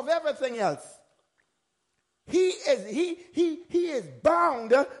above everything else. He is bound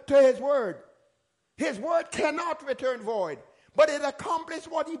to his word. His word cannot return void, but it accomplishes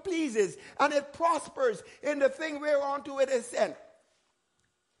what he pleases, and it prospers in the thing whereunto it is sent.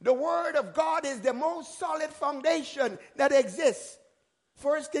 The word of God is the most solid foundation that exists.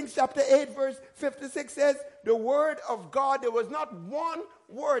 1 Kings chapter 8 verse 56 says, the word of God, there was not one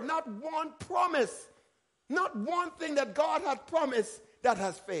word, not one promise, not one thing that God had promised that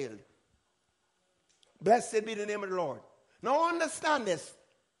has failed. Blessed be the name of the Lord. Now understand this.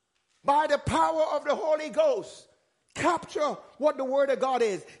 By the power of the Holy Ghost, capture what the word of God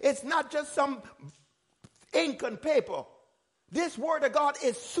is. It's not just some ink and paper. This word of God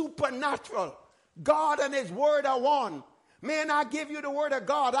is supernatural. God and his word are one. Man, I give you the word of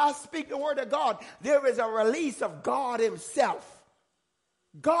God. I speak the word of God. There is a release of God himself.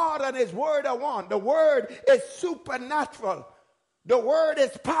 God and his word are one. The word is supernatural. The word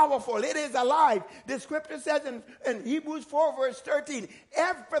is powerful. It is alive. The scripture says in Hebrews 4 verse 13,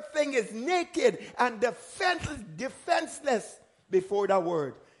 everything is naked and defenseless before that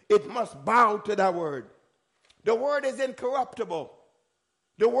word. It must bow to that word. The word is incorruptible.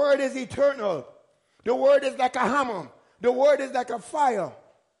 The word is eternal. The word is like a hammer. The word is like a fire.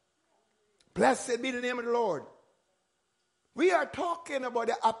 Blessed be the name of the Lord. We are talking about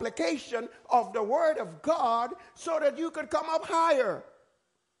the application of the word of God so that you could come up higher.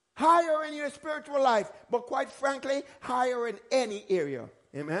 Higher in your spiritual life, but quite frankly, higher in any area.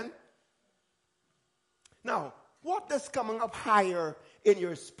 Amen? Now, what does coming up higher in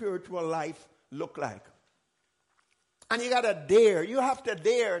your spiritual life look like? And you got to dare. You have to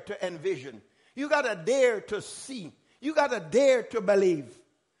dare to envision. You got to dare to see. You got to dare to believe.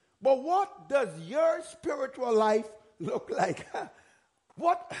 But what does your spiritual life look like?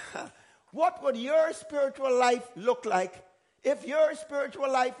 What would your spiritual life look like if your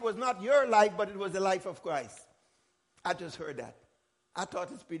spiritual life was not your life, but it was the life of Christ. I just heard that. I thought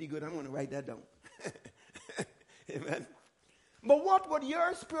it's pretty good. I'm going to write that down. Amen. But what would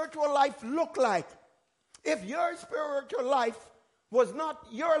your spiritual life look like if your spiritual life was not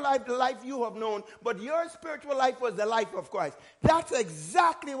your life, the life you have known, but your spiritual life was the life of Christ? That's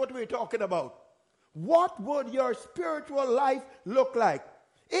exactly what we're talking about. What would your spiritual life look like?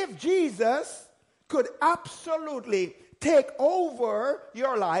 If Jesus could absolutely take over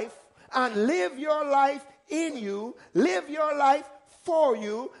your life and live your life in you, live your life for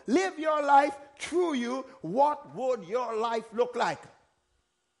you, live your life through you, what would your life look like?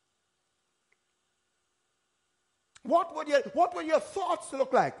 What would your thoughts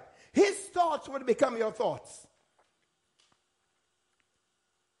look like? His thoughts would become your thoughts.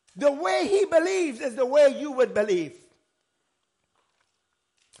 The way he believes is the way you would believe.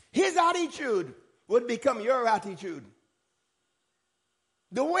 His attitude would become your attitude.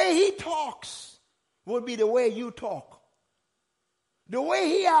 The way he talks would be the way you talk. The way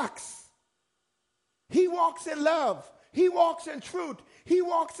he acts, he walks in love, he walks in truth, he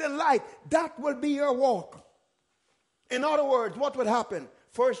walks in light. That will be your walk. In other words, what would happen?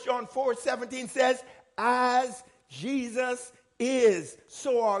 1 John 4:17 says, as Jesus is,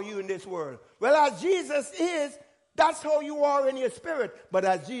 so are you in this world. Well, as Jesus is, that's how you are in your spirit. But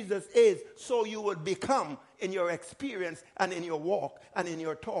as Jesus is, so you would become in your experience and in your walk and in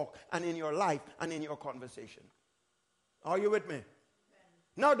your talk and in your life and in your conversation. Are you with me?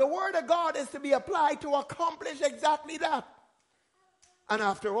 Now, the word of God is to be applied to accomplish exactly that. And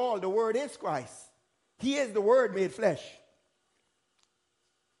after all, the word is Christ. He is the word made flesh.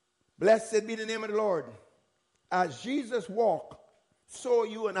 Blessed be the name of the Lord. As Jesus walked, so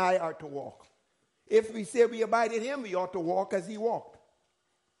you and I are to walk. If we say we abide in him, we ought to walk as he walked.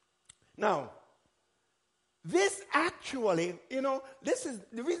 Now, this actually, this is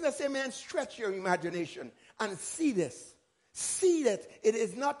the reason I say, man, stretch your imagination and see this. See that it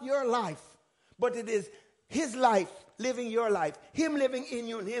is not your life, but it is his life living your life. Him living in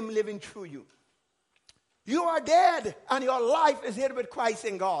you and him living through you. You are dead and your life is hid with Christ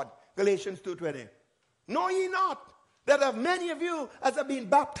in God. Galatians 2:20. Know ye not that of many of you as have been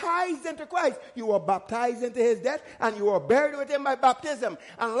baptized into Christ, you were baptized into his death, and you were buried with him by baptism.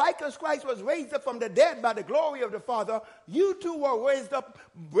 And like as Christ was raised up from the dead by the glory of the Father, you too were raised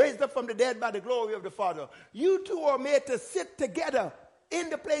up from the dead by the glory of the Father. You two are made to sit together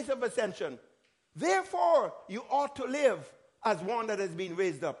in the place of ascension. Therefore, you ought to live as one that has been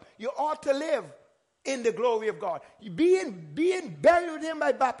raised up. You ought to live in the glory of God. Being buried with him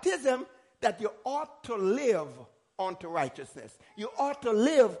by baptism, that you ought to live onto righteousness. You ought to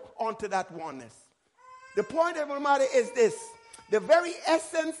live onto that oneness. The point of the matter is this. The very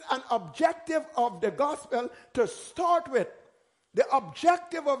essence and objective of the gospel, to start with, the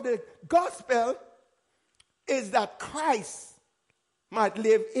objective of the gospel is that Christ might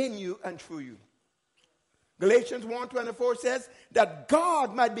live in you and through you. Galatians 1:24 says that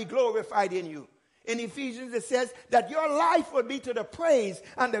God might be glorified in you. In Ephesians it says that your life will be to the praise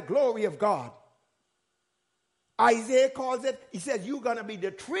and the glory of God. Isaiah calls it, he says, you're going to be the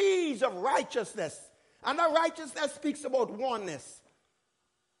trees of righteousness. And that righteousness speaks about oneness.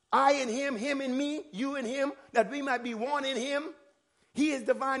 I in him, him in me, you in him, that we might be one in him. He is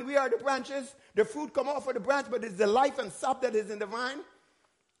the vine, we are the branches. The fruit come off of the branch, but it's the life and sap that is in the vine.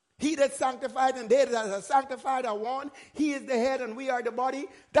 He that sanctified and they that are sanctified are one. He is the head and we are the body.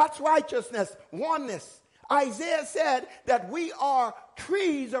 That's righteousness, oneness. Isaiah said that we are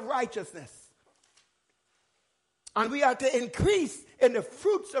trees of righteousness. And we are to increase in the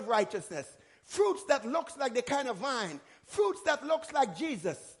fruits of righteousness. Fruits that looks like the kind of vine. Fruits that looks like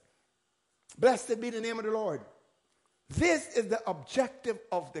Jesus. Blessed be the name of the Lord. This is the objective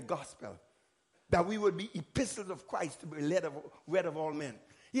of the gospel. That we would be epistles of Christ to be read of all men.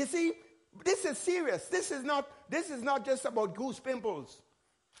 You see, this is serious. This is not just about goose pimples.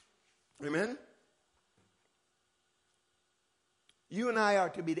 Amen? You and I are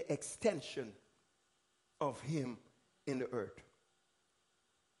to be the extension of him in the earth.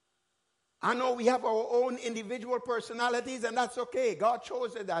 I know we have our own individual personalities, and that's okay. God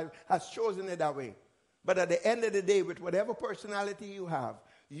has chosen it that way. But at the end of the day, with whatever personality you have,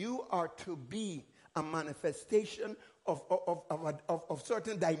 you are to be a manifestation of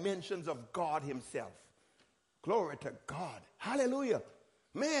certain dimensions of God himself. Glory to God. Hallelujah.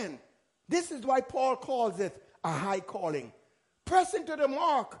 Man, this is why Paul calls it a high calling. Pressing to the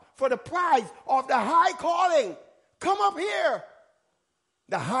mark for the prize of the high calling. Come up here.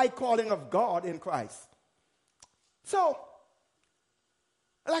 The high calling of God in Christ. So,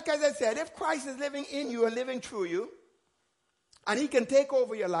 like as I said, if Christ is living in you and living through you, And he can take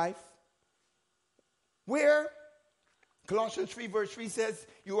over your life. Where Colossians 3 verse 3 says,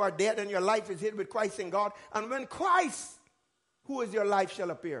 you are dead and your life is hid with Christ in God. And when Christ, who is your life,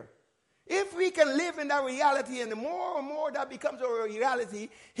 shall appear. If we can live in that reality, and the more and more that becomes our reality,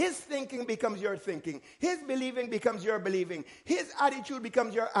 his thinking becomes your thinking. His believing becomes your believing. His attitude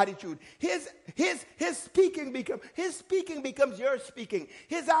becomes your attitude. His speaking becomes your speaking.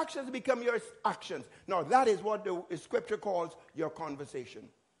 His actions become your actions. Now that is what the scripture calls your conversation.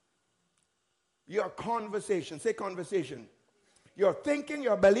 Your conversation. Say conversation. Your thinking,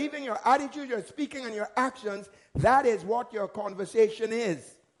 your believing, your attitude, your speaking, and your actions, that is what your conversation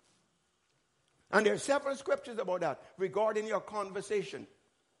is. And there are several scriptures about that regarding your conversation.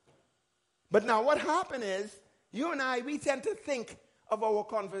 But now what happened is, you and I, we tend to think of our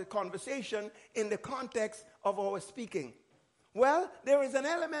conversation in the context of our speaking. Well, there is an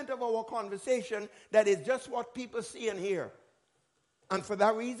element of our conversation that is just what people see and hear. And for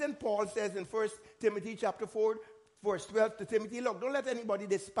that reason, Paul says in 1 Timothy chapter 4, verse 12 to Timothy, look, don't let anybody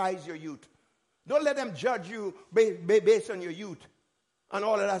despise your youth. Don't let them judge you based on your youth. And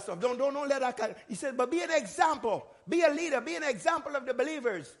all of that stuff. Don't let that kind of, he said, but be an example. Be a leader. Be an example of the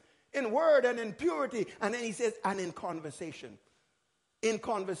believers in word and in purity. And then he says, and in conversation. In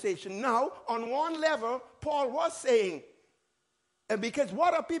conversation. Now, on one level, Paul was saying, and because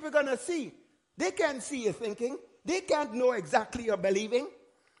what are people going to see? They can't see your thinking. They can't know exactly your believing.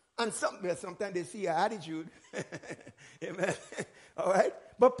 And sometimes they see your attitude. Amen. All right.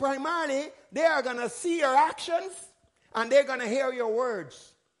 But primarily, they are going to see your actions. And they're going to hear your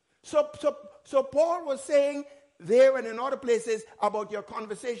words. So Paul was saying there and in other places about your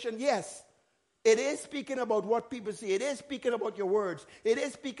conversation. Yes, it is speaking about what people see. It is speaking about your words. It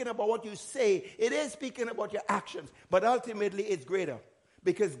is speaking about what you say. It is speaking about your actions. But ultimately, it's greater.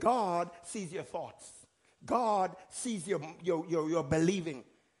 Because God sees your thoughts. God sees your believing.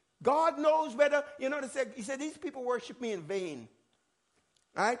 God knows whether, he said, these people worship me in vain.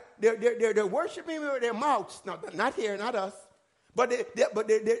 Right? They're worshiping me with their mouths. Not here, not us. But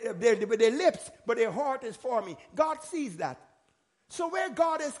their lips, but their heart is for me. God sees that. So where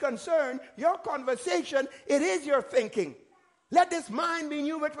God is concerned, your conversation, it is your thinking. Let this mind be in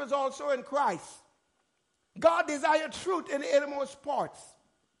you which was also in Christ. God desired truth in the innermost parts.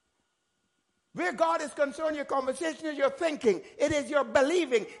 Where God is concerned, your conversation is your thinking. It is your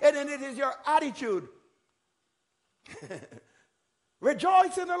believing. And it is your attitude.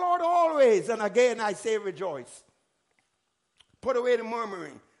 Rejoice in the Lord always. And again, I say rejoice. Put away the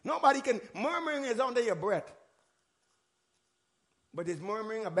murmuring. Murmuring is under your breath. But is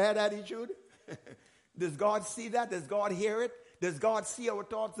murmuring a bad attitude? Does God see that? Does God hear it? Does God see our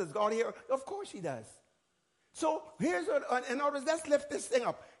thoughts? Does God hear it? Of course he does. So here's what, in other words, let's lift this thing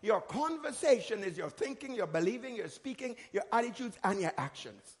up. Your conversation is your thinking, your believing, your speaking, your attitudes, and your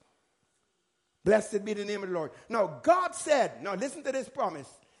actions. Blessed be the name of the Lord. Now, God said, now listen to this promise.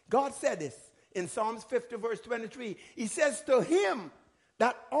 God said this in Psalms 50 verse 23. He says, to him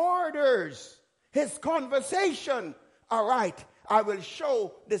that orders his conversation aright, I will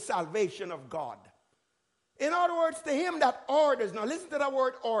show the salvation of God. In other words, to him that orders. Now listen to that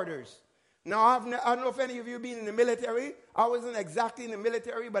word orders. Now, I don't know if any of you have been in the military. I wasn't exactly in the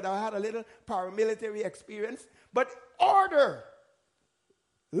military, but I had a little paramilitary experience. But order.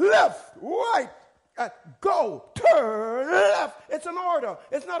 Left, right, go, turn, left. It's an order.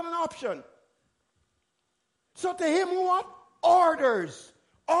 It's not an option. So to him what? Orders.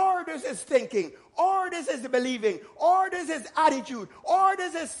 Orders his thinking. Orders his believing. Orders his attitude.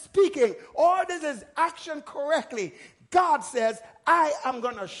 Orders his speaking. Orders his action correctly. God says, I am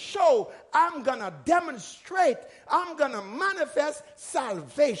going to show, I'm going to demonstrate, I'm going to manifest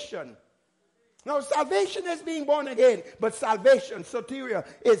salvation. Now, salvation is being born again, but salvation, soteria,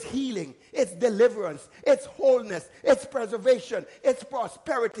 is healing, it's deliverance, it's wholeness, it's preservation, it's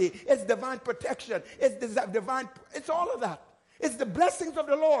prosperity, it's divine protection, it's all of that. It's the blessings of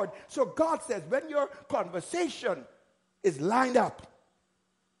the Lord. So God says, when your conversation is lined up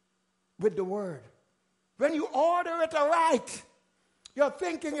with the word, when you order it aright, your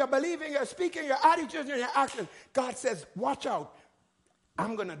thinking, your believing, your speaking, your attitudes, and your actions, God says, watch out.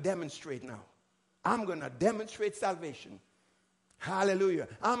 I'm going to demonstrate now. I'm going to demonstrate salvation. Hallelujah.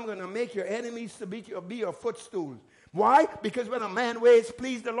 I'm going to make your enemies to be your footstool. Why? Because when a man ways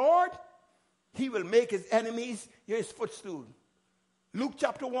please the Lord, he will make his enemies his footstool. Luke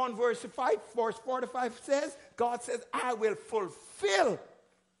chapter 1 verse 45 says, God says, I will fulfill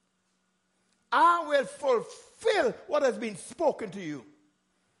what has been spoken to you.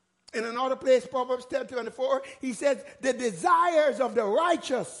 In another place, Proverbs 10:24, he says, the desires of the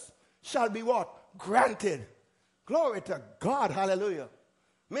righteous shall be what? Granted. Glory to God. Hallelujah.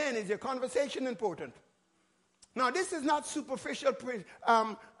 Man, is your conversation important? Now, this is not superficial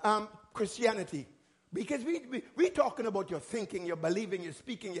Christianity. Because we're talking about your thinking, your believing, your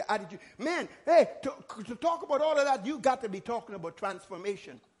speaking, your attitude. Man, hey, to talk about all of that, you got to be talking about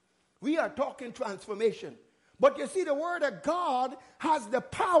transformation. We are talking transformation. But you see, the Word of God has the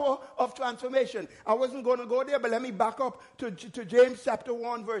power of transformation. I wasn't going to go there, but let me back up to James chapter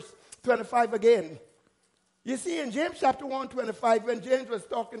 1, verse 25 again. You see, in James chapter 1, 25, when James was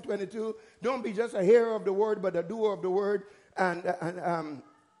talking 22, don't be just a hearer of the Word, but a doer of the Word, and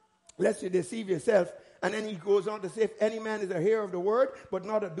lest you deceive yourself. And then he goes on to say, if any man is a hearer of the word, but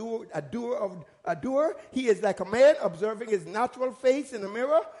not a doer, he is like a man observing his natural face in the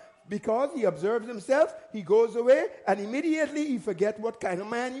mirror. Because he observes himself, he goes away, and immediately he forgets what kind of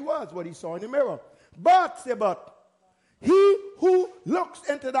man he was, what he saw in the mirror. But he who looks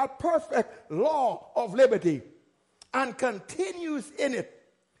into that perfect law of liberty and continues in it,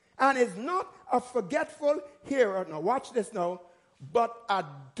 and is not a forgetful hearer, now watch this now, but a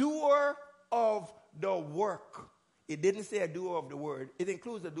doer of the work. It didn't say a doer of the word. It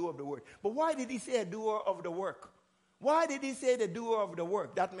includes a doer of the word. But why did he say a doer of the work? Why did he say the doer of the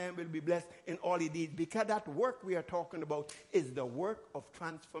work? That man will be blessed in all he did. Because that work we are talking about is the work of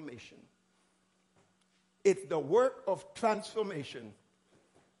transformation. It's the work of transformation.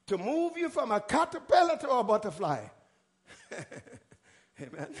 To move you from a caterpillar to a butterfly.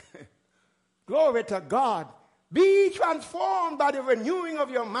 Amen. Glory to God. Be transformed by the renewing of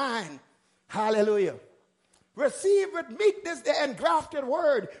your mind. Hallelujah. Receive with meekness the engrafted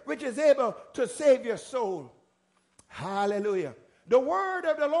word, which is able to save your soul. Hallelujah. The word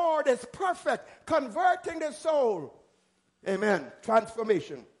of the Lord is perfect, converting the soul. Amen.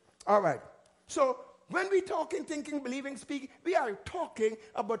 Transformation. All right. So when we talking, thinking, believing, speaking, we are talking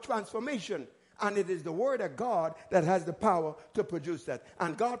about transformation. And it is the word of God that has the power to produce that.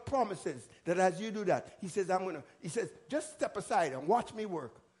 And God promises that as you do that, he says, just step aside and watch me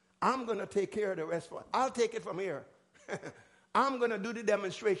work. I'm going to take care of the rest. I'll take it from here. I'm going to do the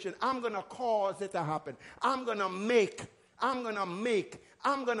demonstration. I'm going to cause it to happen. I'm going to make.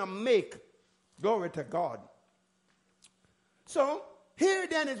 Glory to God. So here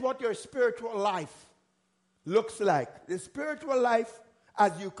then is what your spiritual life looks like. The spiritual life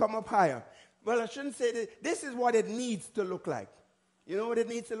as you come up higher. Well, I shouldn't say that. This is what it needs to look like. You know what it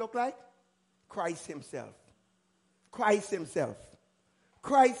needs to look like? Christ himself. Christ himself.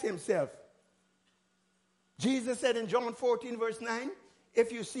 Christ himself. Jesus said in John 14 verse 9,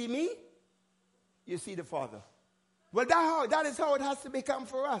 if you see me, you see the Father. Well, that is how it has to become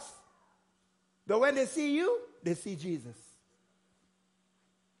for us. That when they see you, they see Jesus.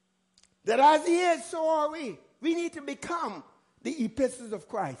 That as he is, so are we. We need to become the epistles of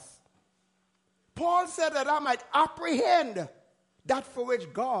Christ. Paul said that I might apprehend that for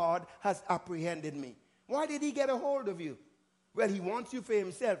which God has apprehended me. Why did he get a hold of you? Well, he wants you for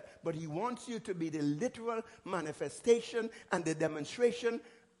himself, but he wants you to be the literal manifestation and the demonstration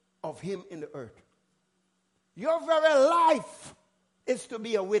of him in the earth. Your very life is to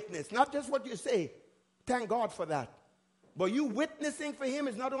be a witness, not just what you say. Thank God for that. But you witnessing for him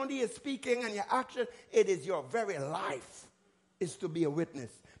is not only your speaking and your action, it is your very life is to be a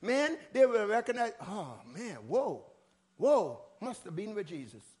witness. Man, they will recognize, oh man, whoa, must have been with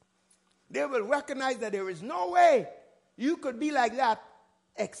Jesus. They will recognize that there is no way you could be like that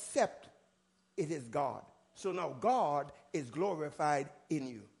except it is God. So now God is glorified in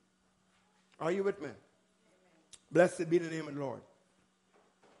you. Are you with me? Amen. Blessed be the name of the Lord.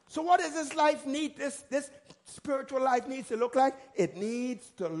 So what does this life need, this spiritual life needs to look like? It needs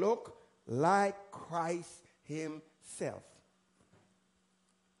to look like Christ himself.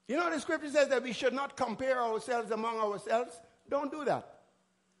 You know the scripture says that we should not compare ourselves among ourselves. Don't do that.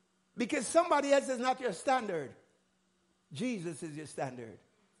 Because somebody else is not your standard. Jesus is your standard.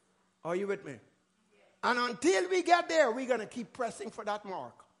 Are you with me? And until we get there, we're going to keep pressing for that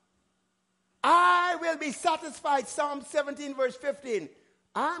mark. I will be satisfied, Psalm 17 verse 15.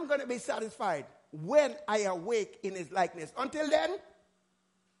 I'm going to be satisfied when I awake in his likeness. Until then,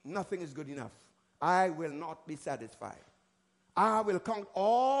 nothing is good enough. I will not be satisfied. I will count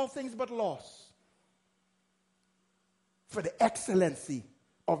all things but loss for the excellency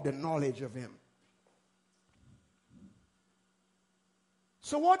of the knowledge of him.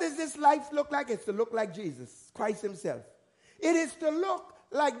 So what does this life look like? It's to look like Jesus, Christ himself. It is to look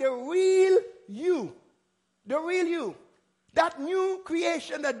like the real you. The real you. That new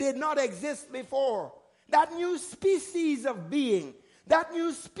creation that did not exist before. That new species of being. That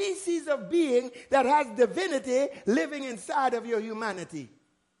new species of being that has divinity living inside of your humanity.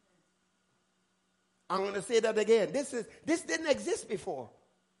 I'm going to say that again. This didn't exist before.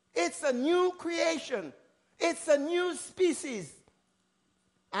 It's a new creation. It's a new species.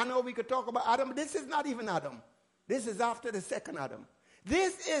 I know we could talk about Adam, but this is not even Adam. This is after the second Adam.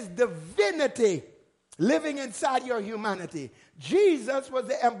 This is divinity living inside your humanity. Jesus was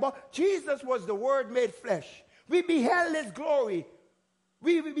the Word made flesh. We beheld his glory.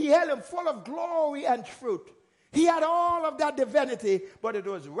 We beheld him full of glory and truth. He had all of that divinity, but it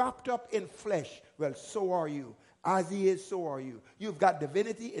was wrapped up in flesh. Well, so are you. As he is, so are you. You've got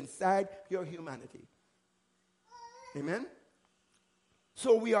divinity inside your humanity. Amen?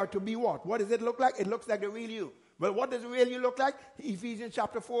 So we are to be what? What does it look like? It looks like the real you. Well, what does the real you look like? Ephesians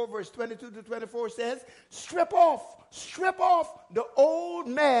chapter 4, verse 22 to 24 says, strip off the old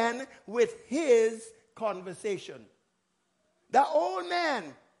man with his conversation. The old man,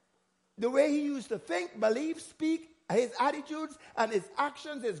 the way he used to think, believe, speak, his attitudes and his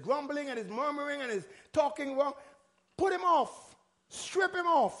actions, his grumbling and his murmuring and his talking wrong, put him off. Strip him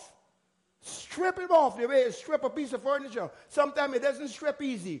off. Strip him off the way you strip a piece of furniture. Sometimes it doesn't strip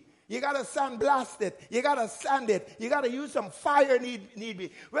easy. You got to sandblast it. You got to sand it. You got to use some fire need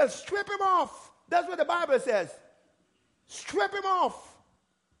be. Well, strip him off. That's what the Bible says. Strip him off.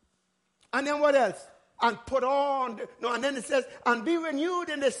 And then what else? And put on. No, and then it says, and be renewed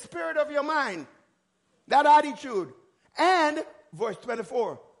in the spirit of your mind. That attitude. And, verse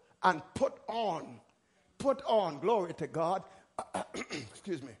 24, and put on, glory to God.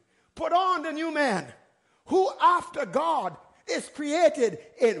 Excuse me. Put on the new man, who after God is created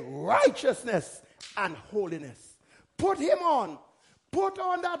in righteousness and holiness. Put him on. Put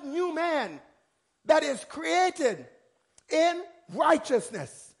on that new man that is created in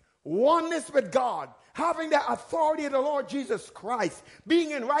righteousness, oneness with God, having the authority of the Lord Jesus Christ,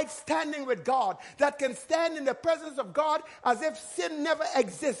 being in right standing with God, that can stand in the presence of God as if sin never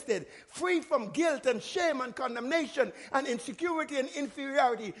existed, free from guilt and shame and condemnation and insecurity and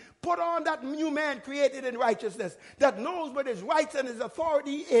inferiority. Put on that new man created in righteousness, that knows what his rights and his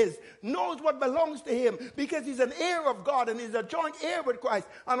authority is, knows what belongs to him, because he's an heir of God and he's a joint heir with Christ.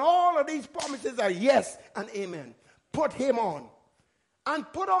 And all of these promises are yes and amen. Put him on. And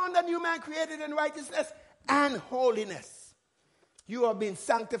put on the new man created in righteousness and holiness. You are being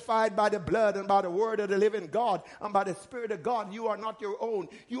sanctified by the blood and by the word of the living God and by the Spirit of God. You are not your own.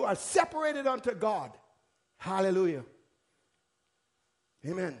 You are separated unto God. Hallelujah.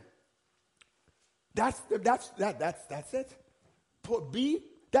 Amen. That's it.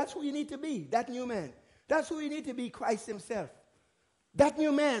 That's who you need to be, that new man. That's who you need to be, Christ himself. That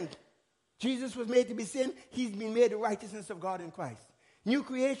new man, Jesus was made to be sin. He's been made the righteousness of God in Christ. New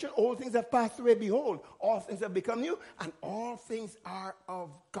creation, all things have passed away. Behold, all things have become new, and all things are of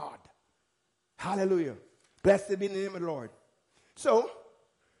God. Hallelujah. Blessed be the name of the Lord. So,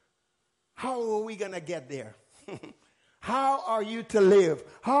 how are we going to get there? How are you to live?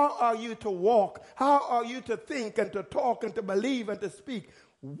 How are you to walk? How are you to think and to talk and to believe and to speak?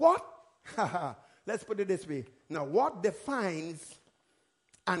 What? Let's put it this way. Now, what defines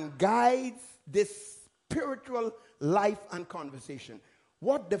and guides this spiritual life and conversation?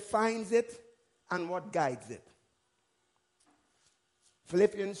 What defines it and what guides it?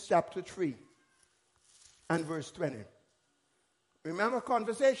 Philippians chapter 3 and verse 20. Remember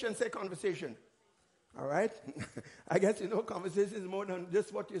conversation, say conversation. All right? I guess you know conversation is more than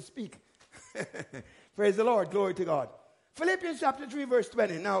just what you speak. Praise the Lord. Glory to God. Philippians chapter 3 verse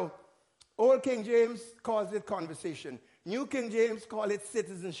 20. Now, Old King James calls it conversation. New King James calls it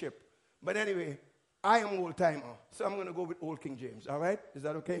citizenship. But anyway, I am old-timer, so I'm going to go with Old King James, all right? Is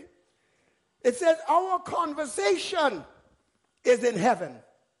that okay? It says, our conversation is in heaven.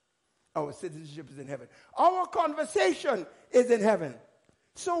 Our citizenship is in heaven. Our conversation is in heaven.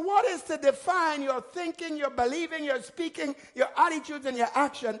 So what is to define your thinking, your believing, your speaking, your attitudes, and your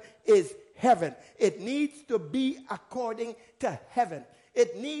action is heaven. It needs to be according to heaven.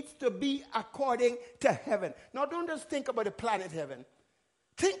 It needs to be according to heaven. Now, don't just think about the planet heaven.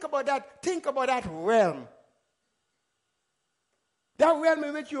 Think about that realm. That realm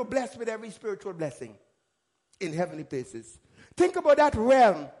in which you're blessed with every spiritual blessing in heavenly places. Think about that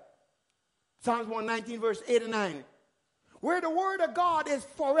realm. Psalms 119 verse 8 and 9. Where the word of God is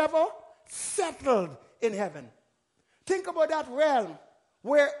forever settled in heaven. Think about that realm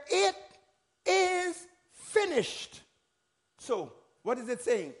where it is finished. So, what is it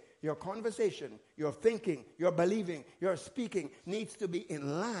saying? Your conversation, your thinking, your believing, your speaking needs to be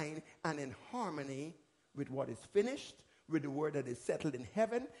in line and in harmony with what is finished, with the word that is settled in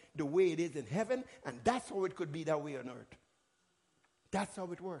heaven, the way it is in heaven, and that's how it could be that way on earth. That's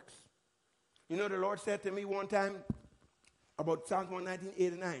how it works. You know, the Lord said to me one time about Psalms 119,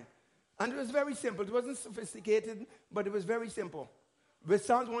 8 and 9, And it was very simple. It wasn't sophisticated, but it was very simple. With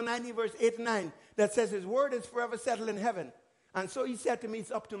Psalms 190, verse 8 and 9, that says his word is forever settled in heaven. And so he said to me,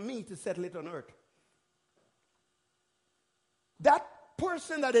 it's up to me to settle it on earth. That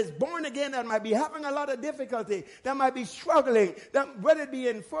person that is born again that might be having a lot of difficulty, that might be struggling, that whether it be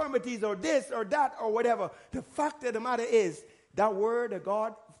infirmities or this or that or whatever, the fact of the matter is that word of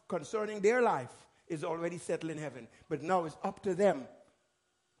God concerning their life is already settled in heaven. But now it's up to them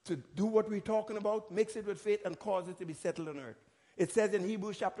to do what we're talking about, mix it with faith, and cause it to be settled on earth. It says in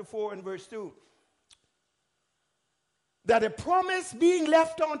Hebrews chapter 4 and verse 2 that a promise being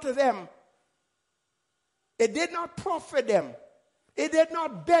left unto them, it did not profit them. It did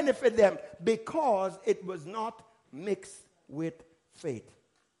not benefit them because it was not mixed with faith.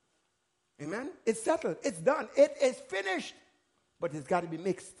 Amen? It's settled. It's done. It is finished. But it's got to be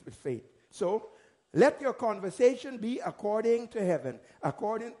mixed with faith. So, let your conversation be according to heaven,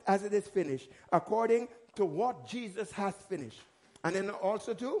 according as it is finished, according to what Jesus has finished. And then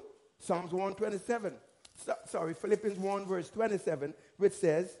also to Psalms 127. Philippians 1 verse 27, which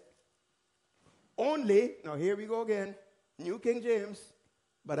says, only, now here we go again, New King James,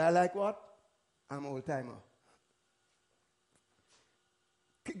 but I like what? I'm old timer.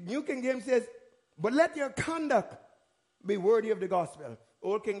 New King James says, but let your conduct be worthy of the gospel.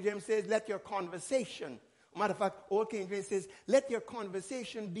 Old King James says, let your conversation. Matter of fact, Old King James says, let your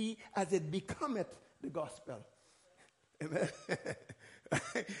conversation be as it becometh the gospel. Amen.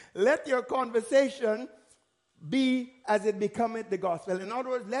 Let your conversation be as it becometh the gospel. In other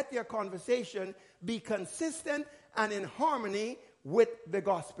words, let your conversation be consistent and in harmony with the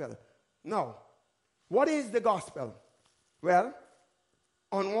gospel. Now, what is the gospel? Well,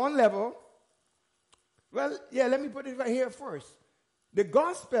 on one level, let me put it right here first. The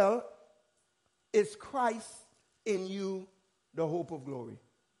gospel is Christ in you, the hope of glory.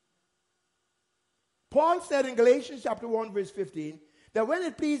 Paul said in Galatians chapter 1 verse 15, that when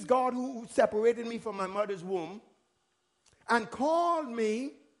it pleased God who separated me from my mother's womb and called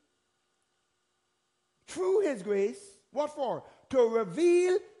me through his grace, what for? To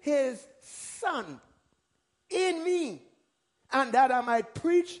reveal his son in me, and that I might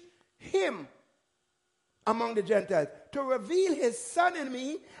preach him among the Gentiles. To reveal his son in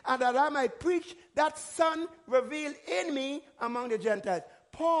me, and that I might preach that son revealed in me among the Gentiles.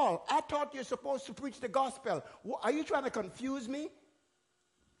 Paul, I thought you're supposed to preach the gospel. Are you trying to confuse me?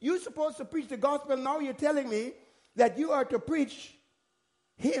 You're supposed to preach the gospel. Now you're telling me that you are to preach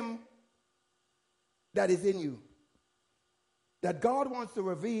him that is in you. That God wants to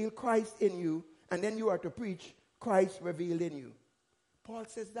reveal Christ in you, and then you are to preach Christ revealed in you. Paul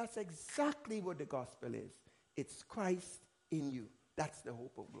says that's exactly what the gospel is. It's Christ in you. That's the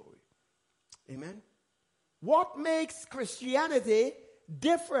hope of glory. Amen? What makes Christianity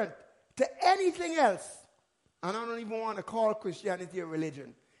different to anything else, and I don't even want to call Christianity a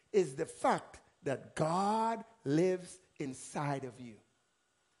religion, is the fact that God lives inside of you.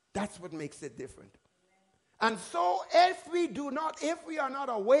 That's what makes it different. And so if we are not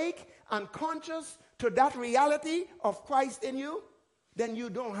awake and conscious to that reality of Christ in you, then you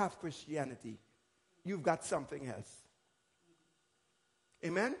don't have Christianity. You've got something else.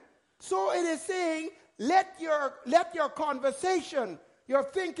 Amen? So it is saying, let your conversation, your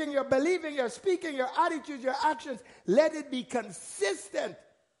thinking, your believing, your speaking, your attitudes, your actions, let it be consistent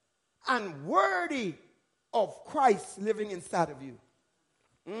and worthy of Christ living inside of you.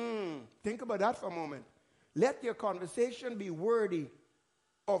 Think about that for a moment. Let your conversation be worthy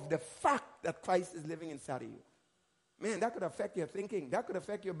of the fact that Christ is living inside of you. Man, that could affect your thinking. That could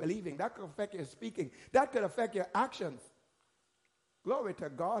affect your believing. That could affect your speaking. That could affect your actions. Glory to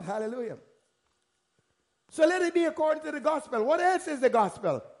God. Hallelujah. So let it be according to the gospel. What else is the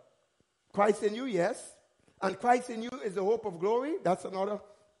gospel? Christ in you, yes. And Christ in you is the hope of glory. That's another.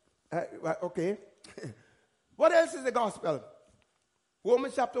 Okay. What else is the gospel?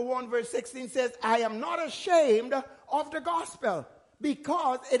 Romans chapter 1 verse 16 says, I am not ashamed of the gospel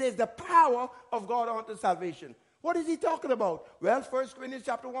because it is the power of God unto salvation. What is he talking about? Well, 1 Corinthians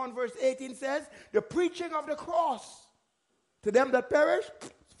chapter 1 verse 18 says, the preaching of the cross to them that perish,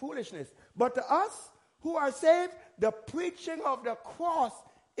 it's foolishness. But to us who are saved, the preaching of the cross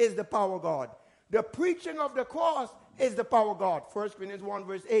is the power of God. The preaching of the cross is the power of God. 1 Corinthians 1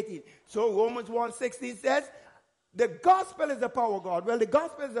 verse 18. So Romans 1:16 says, the gospel is the power of God. Well, the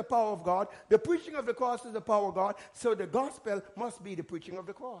gospel is the power of God. The preaching of the cross is the power of God. So the gospel must be the preaching of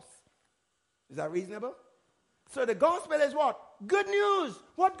the cross. Is that reasonable? So the gospel is what? Good news.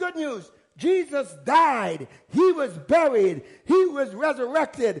 What good news? Jesus died. He was buried. He was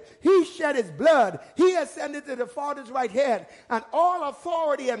resurrected. He shed his blood. He ascended to the Father's right hand. And all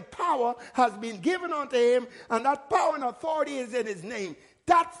authority and power has been given unto him. And that power and authority is in his name.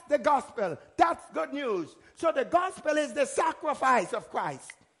 That's the gospel. That's good news. So the gospel is the sacrifice of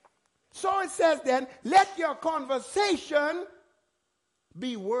Christ. So it says then, let your conversation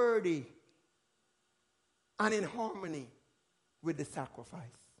be worthy and in harmony with the sacrifice.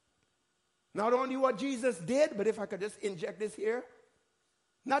 Not only what Jesus did, but if I could just inject this here,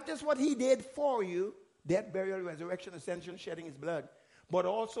 not just what he did for you, death, burial, resurrection, ascension, shedding his blood, but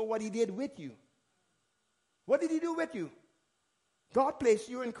also what he did with you. What did he do with you? God placed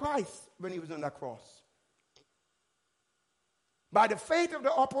you in Christ when he was on that cross. By the faith of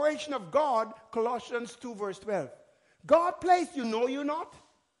the operation of God, Colossians 2 verse 12. God placed you, know you not?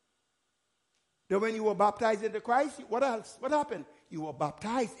 That when you were baptized into Christ, what else? What happened? You were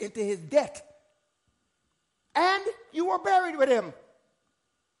baptized into his death. And you were buried with him.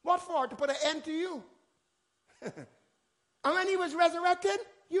 What for? To put an end to you. And when he was resurrected,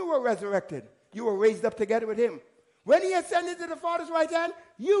 you were resurrected. You were raised up together with him. When he ascended to the Father's right hand,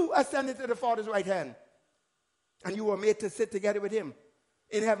 you ascended to the Father's right hand. And you were made to sit together with him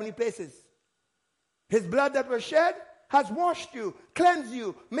in heavenly places. His blood that was shed has washed you, cleansed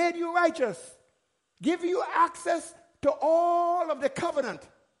you, made you righteous, give you access to all of the covenant.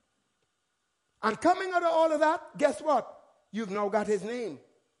 And coming out of all of that, guess what? You've now got his name.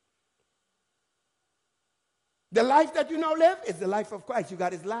 The life that you now live is the life of Christ. You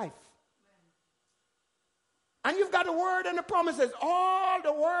got his life. And you've got the word and the promises. All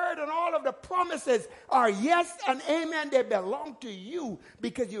the word and all of the promises are yes and amen. They belong to you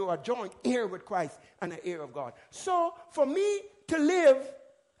because you are joint heir with Christ and an heir of God. So for me to live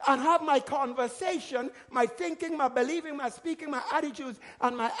and have my conversation, my thinking, my believing, my speaking, my attitudes,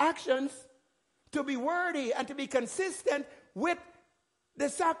 and my actions to be worthy and to be consistent with the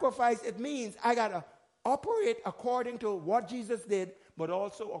sacrifice, it means I got to operate according to what Jesus did, but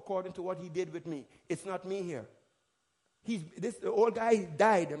also according to what he did with me. It's not me here. The old guy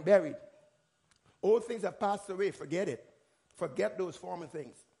died and buried. Old things have passed away. Forget it. Forget those former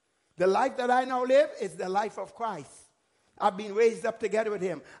things. The life that I now live is the life of Christ. I've been raised up together with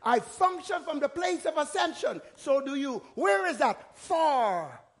him. I function from the place of ascension. So do you. Where is that?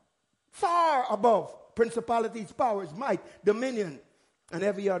 Far, far above principalities, powers, might, dominion, and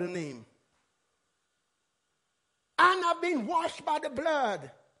every other name. And I've been washed by the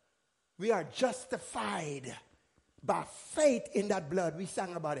blood. We are justified by faith in that blood. We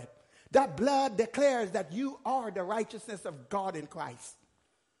sang about it. That blood declares that you are the righteousness of God in Christ.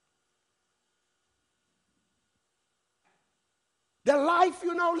 The life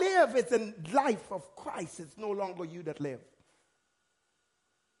you now live is the life of Christ. It's no longer you that live.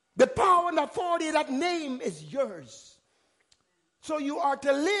 The power and authority of that name is yours. So you are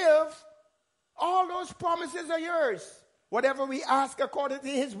to live. All those promises are yours. Whatever we ask according to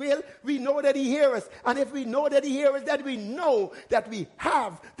his will, we know that he hears us. And if we know that he hears us, then we know that we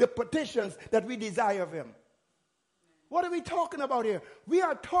have the petitions that we desire of him. What are we talking about here? We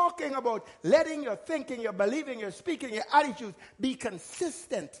are talking about letting your thinking, your believing, your speaking, your attitudes be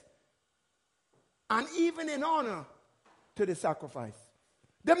consistent. And even in honor to the sacrifice.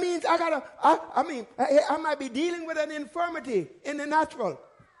 That means I might be dealing with an infirmity in the natural.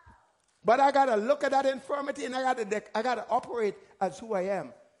 But I got to look at that infirmity and I got to operate as who I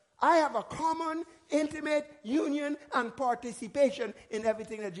am. I have a common, intimate union and participation in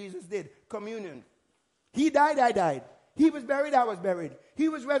everything that Jesus did. Communion. He died, I died. He was buried, I was buried. He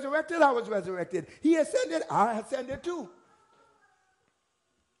was resurrected, I was resurrected. He ascended, I ascended too.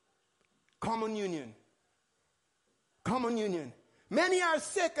 Common union. Common union. Many are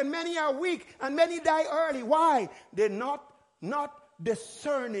sick and many are weak and many die early. Why? They're not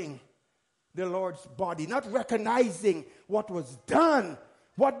discerning the Lord's body, not recognizing what was done,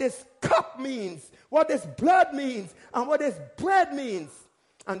 what this cup means, what this blood means, and what this bread means.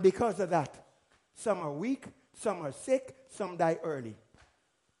 And because of that, some are weak, some are sick, some die early.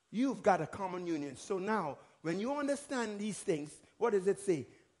 You've got a common union. So now, when you understand these things, what does it say?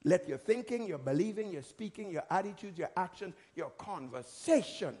 Let your thinking, your believing, your speaking, your attitudes, your actions, your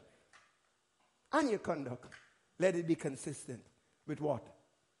conversation, and your conduct, let it be consistent with what?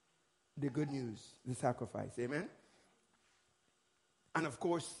 The good news, the sacrifice. Amen? And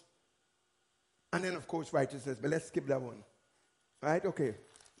then of course righteousness. But let's skip that one. Right? Okay.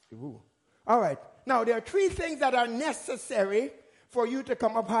 Ooh. All right. Now there are three things that are necessary for you to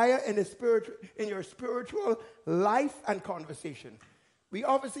come up higher in your spiritual life and conversation. We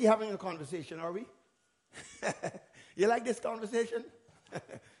obviously having a conversation, are we? You like this conversation?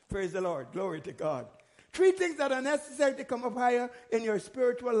 Praise the Lord. Glory to God. 3 things that are necessary to come up higher in your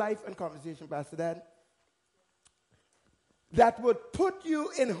spiritual life and conversation, Pastor Dan, that would put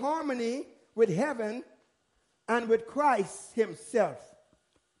you in harmony with heaven and with Christ himself.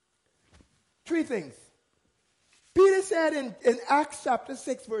 3 things. Peter said in Acts chapter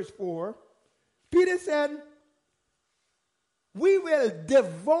 6, verse 4, Peter said, we will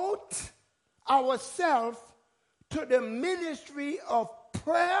devote ourselves to the ministry of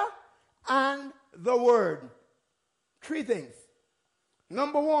prayer and the word. 3 things.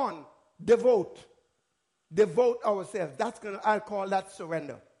 Number 1, devote. Devote ourselves. I'll call that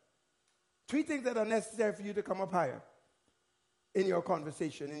surrender. 3 things that are necessary for you to come up higher in your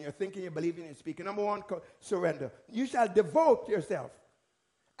conversation, in your thinking, your believing, and speaking. Number 1, surrender. You shall devote yourself.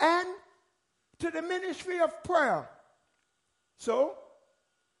 And to the ministry of prayer. So,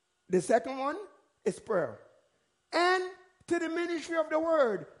 the second one is prayer. And to the ministry of the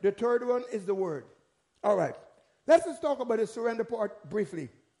word. The third one is the word. All right. Let's just talk about the surrender part briefly.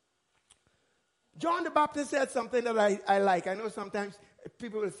 John the Baptist said something that I like. I know sometimes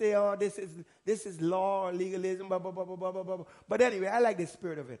people will say, oh, this is law, legalism, blah, blah, blah, blah, blah, blah, blah. But anyway, I like the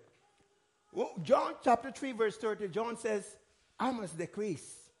spirit of it. Well, John chapter 3, verse 30, John says, I must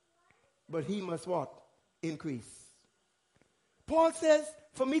decrease, but he must what? Increase. Paul says,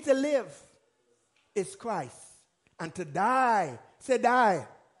 for me to live is Christ. And to die, say die.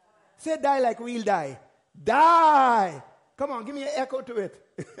 Say die like real die. Die. Come on, give me an echo to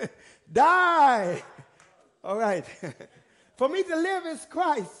it. Die. All right. For me to live is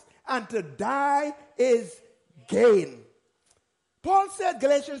Christ, and to die is gain. Paul said,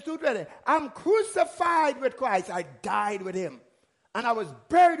 Galatians 2:20, I'm crucified with Christ. I died with him, and I was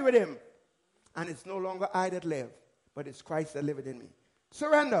buried with him. And it's no longer I that live, but it's Christ that liveth in me.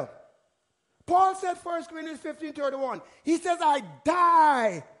 Surrender. Paul said, 1 Corinthians 15:31, he says, I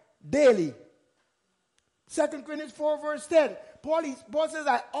die daily. 2 Corinthians 4, verse 10, Paul says,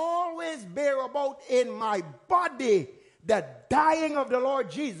 I always bear about in my body the dying of the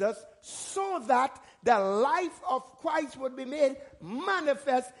Lord Jesus, so that the life of Christ would be made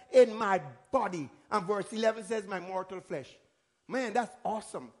manifest in my body. And verse 11 says, my mortal flesh. Man, that's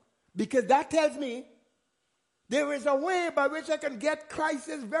awesome. Because that tells me there is a way by which I can get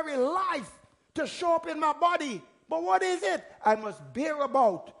Christ's very life to show up in my body. But what is it? I must bear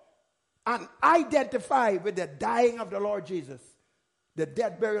about and identify with the dying of the Lord Jesus. The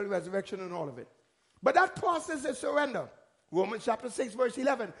death, burial, resurrection, and all of it. But that process is surrender. Romans chapter 6, verse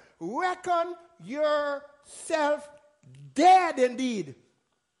 11. Reckon yourself dead indeed,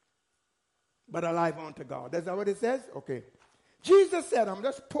 but alive unto God. That's not what it says? Okay. Jesus said, I'm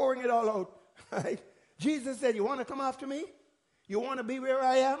just pouring it all out. Right? Jesus said, you want to come after me? You want to be where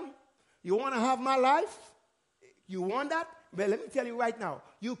I am? You want to have my life? You want that? Well, let me tell you right now.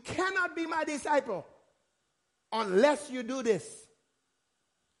 You cannot be my disciple unless you do this.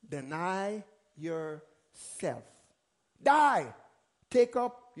 Deny yourself. Die. Take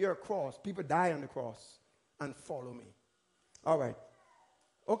up your cross. People die on the cross and follow me. All right.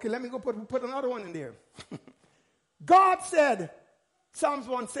 Okay, let me go put another one in there. God said, Psalms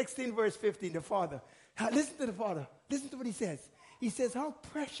 116, verse 15, the Father. Listen to the Father. Listen to what he says. He says, how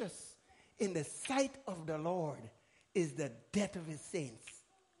precious in the sight of the Lord is the death of his saints.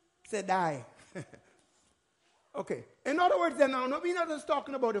 Say, die. Okay. In other words, then now, we're not just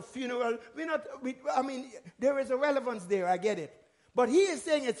talking about a funeral. There is a relevance there. I get it. But he is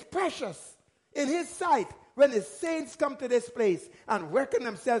saying it's precious in his sight when the saints come to this place and reckon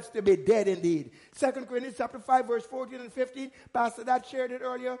themselves to be dead indeed. 2 Corinthians chapter 5, verse 14 and 15. Pastor Dad shared it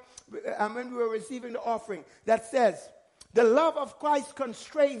earlier when we were receiving the offering. That says, the love of Christ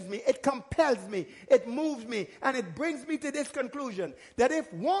constrains me, it compels me, it moves me, and it brings me to this conclusion, that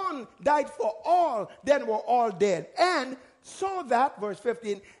if one died for all, then we're all dead. And so that, verse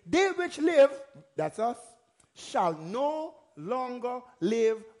 15, they which live, that's us, shall no longer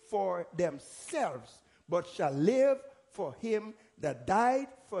live for themselves, but shall live for him that died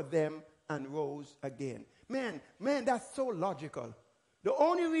for them and rose again. Man, that's so logical. The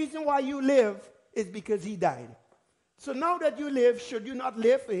only reason why you live is because he died. So now that you live, should you not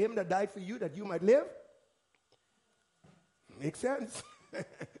live for him that died for you, that you might live? Makes sense.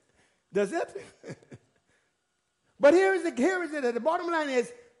 Does it? But here is it. The bottom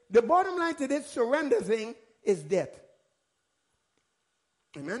line to this surrender thing is death.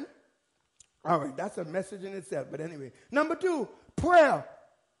 Amen? All right, that's a message in itself. But anyway. Number 2, prayer.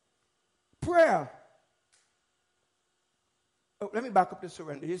 Prayer. Oh, let me back up to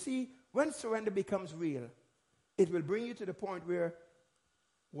surrender. You see, when surrender becomes real, it will bring you to the point where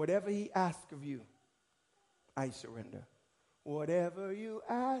whatever he asks of you, I surrender. Whatever you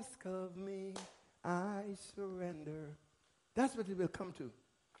ask of me, I surrender. That's what it will come to.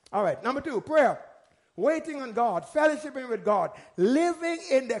 All right, number 2, prayer. Waiting on God, fellowshipping with God, living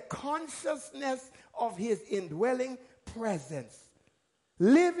in the consciousness of his indwelling presence.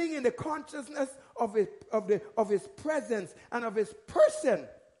 Living in the consciousness of his presence and of his person.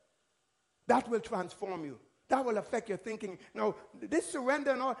 That will transform you. That will affect your thinking. Now, this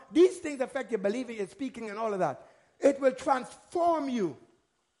surrender and all, these things affect your believing and speaking and all of that. It will transform you.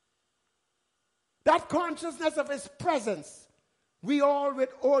 That consciousness of his presence. We all with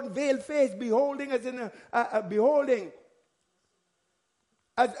unveiled face, beholding as in beholding.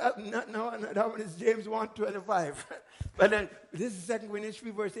 No, that one is James 1:25. But then, this is 2 Corinthians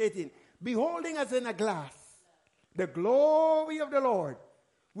 3 verse 18. Beholding as in a glass, the glory of the Lord,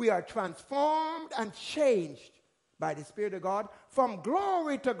 we are transformed and changed by the Spirit of God from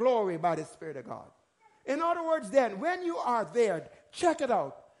glory to glory by the Spirit of God. In other words then, when you are there, check it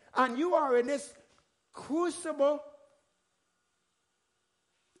out, and you are in this crucible,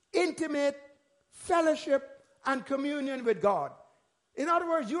 intimate fellowship and communion with God. In other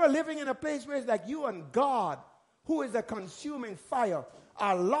words, you are living in a place where it's like you and God, who is a consuming fire,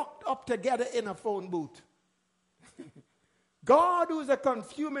 are locked up together in a phone booth. God, who is a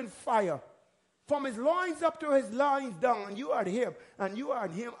consuming fire, from his loins up to his loins down, and you are here, and you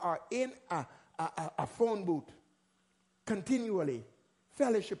and him are in a phone booth, continually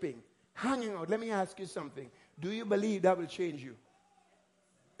fellowshipping, hanging out. Let me ask you something. Do you believe that will change you?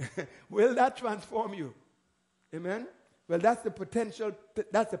 Will that transform you? Amen? Well, that's the potential,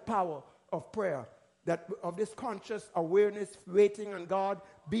 that's the power of prayer. That of this conscious awareness, waiting on God,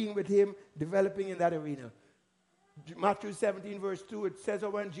 being with him, developing in that arena. Matthew 17 verse 2, it says,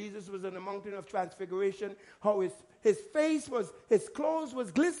 when Jesus was on the mountain of transfiguration, how his clothes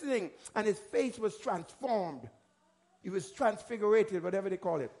was glistening, and his face was transformed. He was transfigurated, whatever they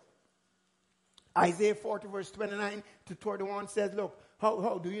call it. Isaiah 40 verse 29 to 31 says, look,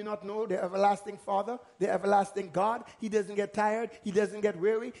 how do you not know the everlasting Father, the everlasting God? He doesn't get tired. He doesn't get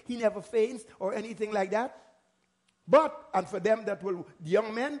weary. He never faints or anything like that. But, and for them that will, the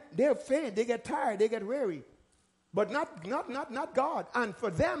young men, they faint, they get tired, they get weary. But not God. And for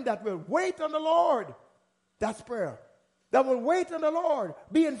them that will wait on the Lord, that's prayer. That will wait on the Lord,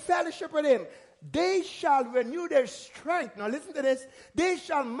 be in fellowship with him. They shall renew their strength. Now listen to this. They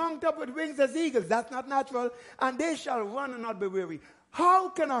shall mount up with wings as eagles. That's not natural. And they shall run and not be weary. How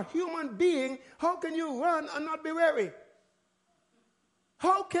can a human being, how can you run and not be weary?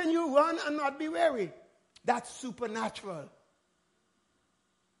 How can you run and not be weary? That's supernatural.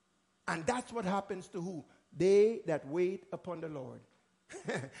 And that's what happens to who? They that wait upon the Lord.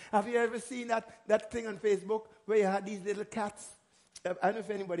 Have you ever seen that thing on Facebook where you had these little cats? I don't know if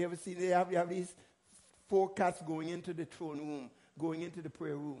anybody ever seen it. You have these 4 cats going into the throne room, going into the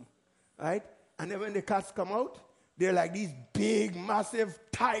prayer room. Right? And then when the cats come out, they're like these big, massive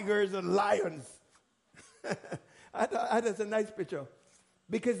tigers and lions. I thought that's a nice picture.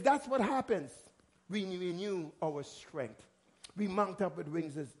 Because that's what happens. We renew our strength. We mount up with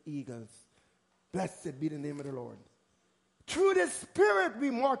wings as eagles. Blessed be the name of the Lord. Through the Spirit we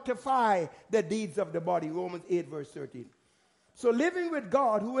mortify the deeds of the body. Romans 8 verse 13. So living with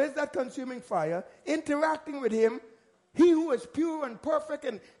God, who is that consuming fire, interacting with him, he who is pure and perfect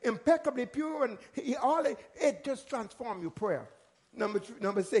and impeccably pure, and it just transforms your prayer.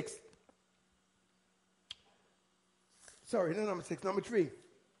 Number 6. Sorry, no, number 6. Number 3.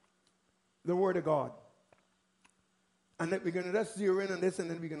 The Word of God. And then we're going to just zero in on this, and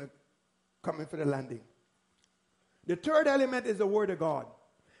then we're going to come in for the landing. The third element is the Word of God.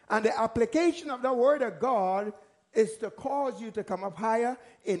 And the application of the Word of God is to cause you to come up higher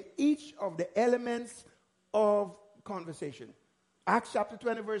in each of the elements of conversation. Acts chapter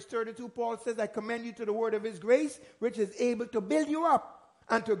 20 verse 32, Paul says, I commend you to the word of his grace, which is able to build you up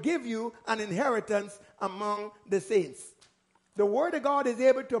and to give you an inheritance among the saints. The Word of God is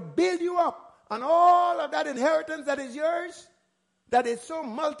able to build you up, and all of that inheritance that is yours, that is so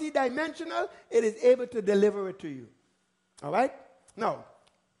multidimensional, it is able to deliver it to you. All right? Now,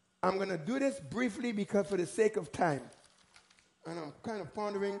 I'm going to do this briefly because for the sake of time. And I'm kind of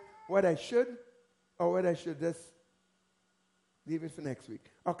pondering what I should or what I should just leave it for next week.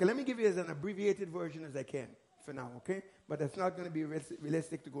 Okay, let me give you as an abbreviated version as I can for now, okay? But it's not going to be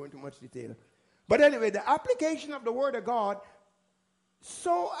realistic to go into much detail. But anyway, the application of the Word of God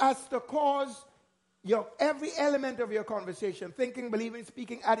so as to cause every element of your conversation, thinking, believing,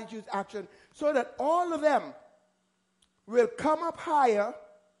 speaking, attitudes, action, so that all of them will come up higher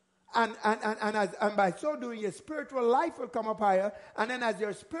And by so doing, your spiritual life will come up higher. And then as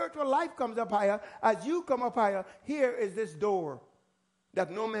your spiritual life comes up higher, as you come up higher, here is this door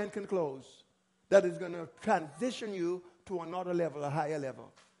that no man can close, that is going to transition you to another level, a higher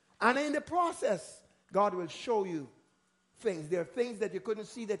level. And in the process, God will show you things. There are things that you couldn't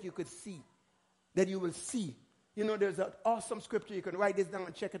see that you could see, that you will see. You know, there's an awesome scripture. You can write this down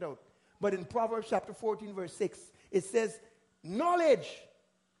and check it out. But in Proverbs chapter 14, verse 6, it says, knowledge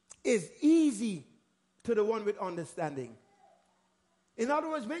is easy to the one with understanding. In other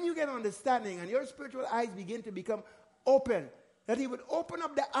words, when you get understanding and your spiritual eyes begin to become open, that he would open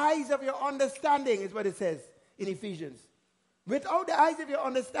up the eyes of your understanding, is what it says in Ephesians. Without the eyes of your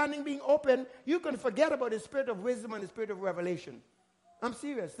understanding being open, you can forget about the spirit of wisdom and the spirit of revelation. I'm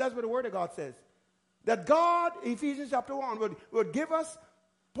serious. That's what the Word of God says. That God, Ephesians chapter 1, would give us,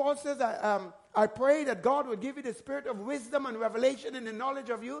 Paul says, I pray that God would give you the spirit of wisdom and revelation in the knowledge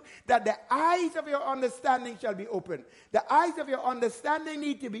of you, that the eyes of your understanding shall be open. The eyes of your understanding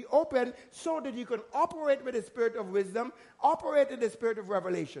need to be open so that you can operate with the spirit of wisdom, operate in the spirit of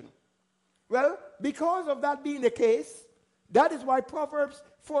revelation. Well, because of that being the case, that is why Proverbs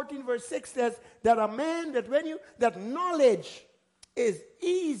 14 verse 6 says that a man that knowledge is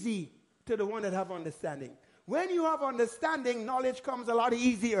easy to the one that have understanding. When you have understanding, knowledge comes a lot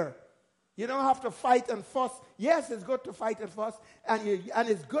easier. You don't have to fight and fuss. Yes, it's good to fight and fuss, and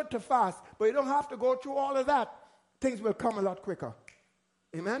it's good to fast, but you don't have to go through all of that. Things will come a lot quicker.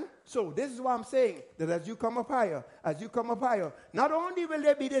 Amen? So this is what I'm saying, that as you come up higher, not only will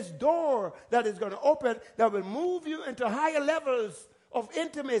there be this door that is going to open, that will move you into higher levels of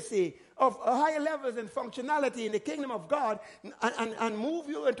intimacy, of higher levels in functionality in the kingdom of God, and move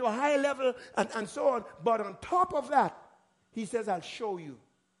you into a higher level and so on. But on top of that, he says, I'll show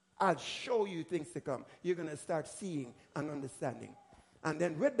you things to come. You're going to start seeing and understanding. And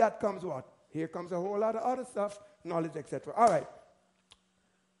then with that comes what? Here comes a whole lot of other stuff, knowledge, etc. All right.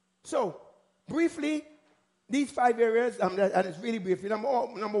 So, briefly, these 5 areas, and it's really briefly.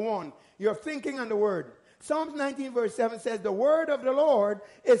 Number one, your thinking on the word. Psalms 19 verse 7 says, the word of the Lord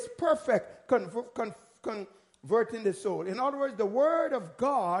is perfect, converting the soul. In other words, the word of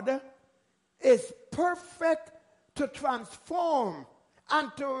God is perfect to transform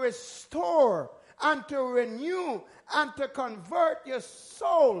and to restore and to renew and to convert your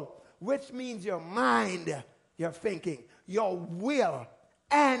soul, which means your mind, your thinking, your will,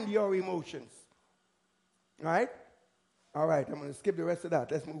 and your emotions. All right? All right, I'm going to skip the rest of that.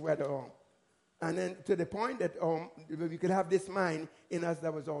 Let's move right along. And then to the point that we could have this mind in us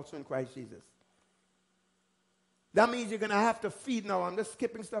that was also in Christ Jesus. That means you're going to have to feed now. I'm just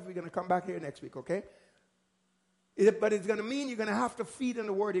skipping stuff. We're going to come back here next week, okay? But it's going to mean you're going to have to feed on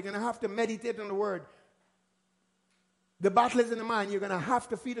the word. You're going to have to meditate on the word. The battle is in the mind. You're going to have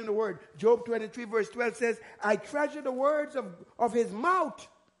to feed on the word. Job 23 verse 12 says, I treasure the words of his mouth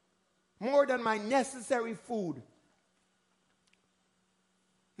more than my necessary food.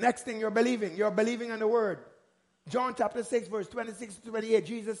 Next thing, you're believing. You're believing on the word. John chapter 6 verse 26 to 28,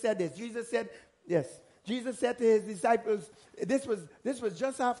 Jesus said this. Jesus said to his disciples, this was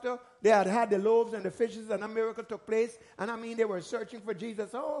just after they had the loaves and the fishes and a miracle took place. And I mean, they were searching for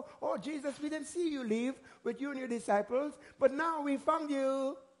Jesus. Oh, Jesus, we didn't see you leave with you and your disciples, but now we found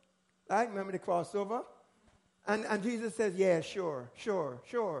you. Right? Remember the crossover? And Jesus says, yeah, sure.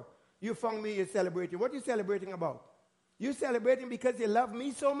 You found me, you're celebrating. What are you celebrating about? You celebrating because you love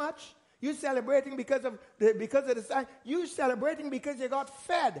me so much? You celebrating because of the sign? You celebrating because you got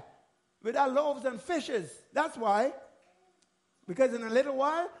fed with our loaves and fishes. That's why. Because in a little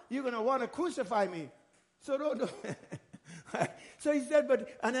while, you're going to want to crucify me. So don't. So he said,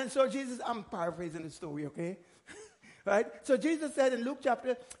 so Jesus, I'm paraphrasing the story, okay? Right? So Jesus said in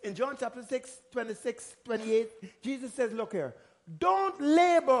John chapter 6, 26, 28, Jesus says, look here, don't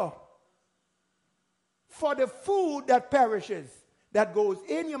labor for the food that perishes, that goes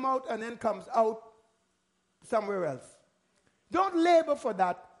in your mouth and then comes out somewhere else. Don't labor for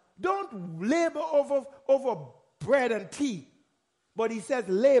that. Don't labor over bread and tea. But he says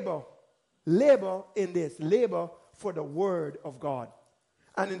labor in this. Labor for the word of God.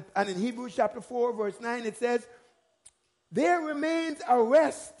 And in Hebrews chapter 4 verse 9 it says, there remains a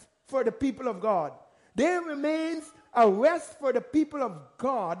rest for the people of God. There remains a rest for the people of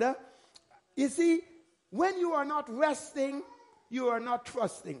God. You see, when you are not resting, you are not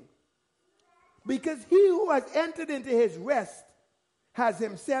trusting. Because he who has entered into his rest has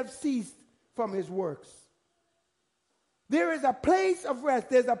himself ceased from his works. There is a place of rest.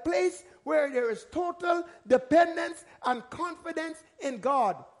 There's a place where there is total dependence and confidence in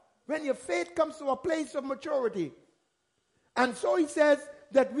God. When your faith comes to a place of maturity. And so he says,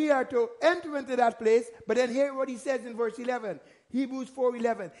 that we are to enter into that place. But then hear what he says in verse 11. Hebrews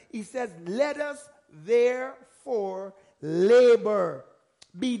 4:11. He says, let us therefore labor,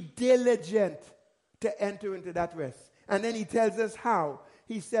 be diligent to enter into that rest. And then he tells us how.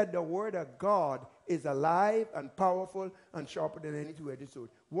 He said the word of God is alive and powerful and sharper than any two-edged sword.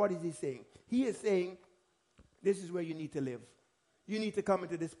 What is he saying? He is saying, this is where you need to live. You need to come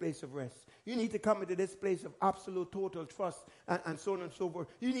into this place of rest. You need to come into this place of absolute, total trust and so on and so forth.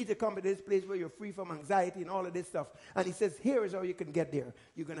 You need to come to this place where you're free from anxiety and all of this stuff. And he says, here is how you can get there.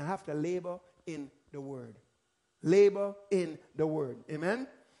 You're going to have to labor in the word. Labor in the word. Amen?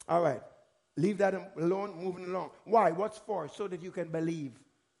 All right. Leave that alone, moving along. Why? What's for? So that you can believe.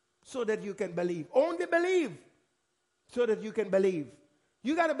 So that you can believe. Only believe. So that you can believe.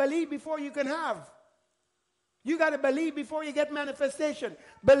 You got to believe before you can have. You got to believe before you get manifestation.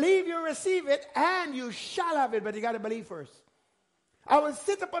 Believe you receive it and you shall have it, but you got to believe first. I will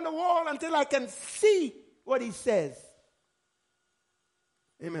sit up on the wall until I can see what he says.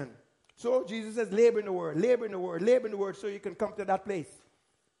 Amen. So Jesus says, labor in the word, labor in the word, labor in the word so you can come to that place.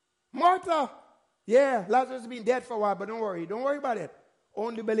 Martha, yeah, Lazarus has been dead for a while, but don't worry. Don't worry about it.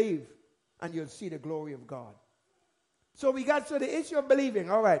 Only believe and you'll see the glory of God. So we got to the issue of believing.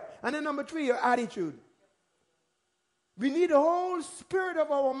 All right. And then number 3, your attitude. We need the whole spirit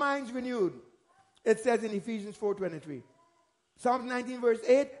of our minds renewed. It says in Ephesians 4:23. Psalms 19 verse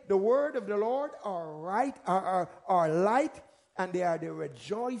 8, the word of the Lord are light, and they are the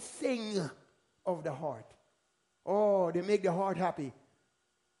rejoicing of the heart. Oh, they make the heart happy.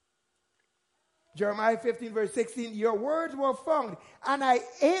 Jeremiah 15 verse 16, your words were found, and I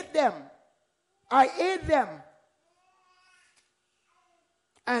ate them. I ate them.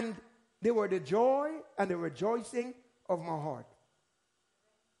 And they were the joy and the rejoicing of my heart.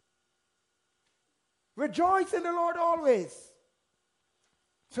 Rejoice in the Lord always.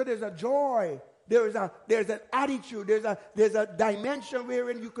 So there's a joy, there's an attitude, there's a dimension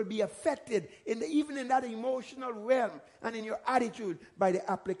wherein you could be affected even in that emotional realm and in your attitude by the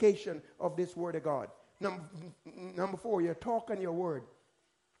application of this word of God. Number 4, your talk and your word.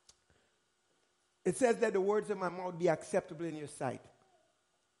 It says that the words of my mouth be acceptable in your sight.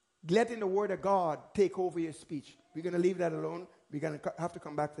 Letting the word of God take over your speech. We're going to leave that alone. We're going to have to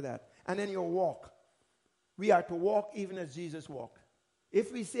come back to that. And then your walk. We are to walk even as Jesus walked.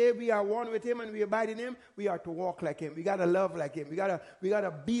 If we say we are one with him and we abide in him, we are to walk like him. We got to love like him. We got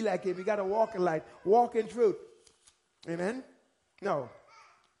to be like him. We got to walk in light. Walk in truth. Amen? No.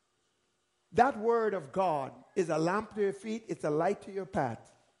 That word of God is a lamp to your feet. It's a light to your path.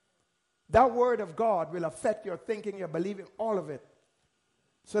 That word of God will affect your thinking, your believing, all of it.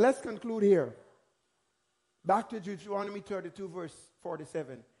 So let's conclude here. Back to Deuteronomy 32 verse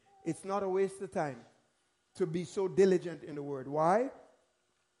 47. It's not a waste of time to be so diligent in the word. Why?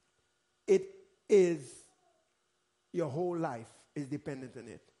 It is your whole life is dependent on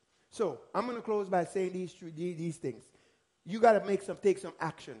it. So I'm going to close by saying these things. You got to take some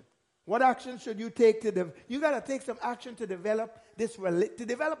action. What action should you take you got to take some action to develop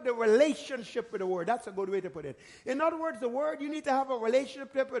the relationship with the word. That's a good way to put it. In other words, the word, you need to have a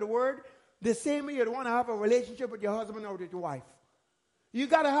relationship with the word the same way you'd want to have a relationship with your husband or with your wife. You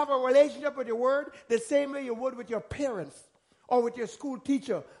got to have a relationship with your word the same way you would with your parents or with your school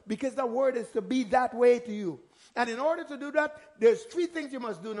teacher, because the word is to be that way to you. And in order to do that, there's 3 things you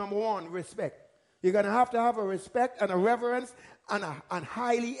must do. Number 1, respect. You're going to have a respect and a reverence and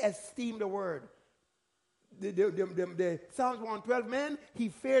highly esteem the word. The Psalms 112, man, he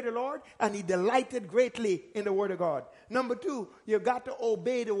feared the Lord and he delighted greatly in the word of God. Number 2, you got to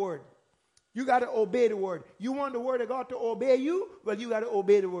obey the word. You got to obey the word. You want the word of God to obey you? Well, you got to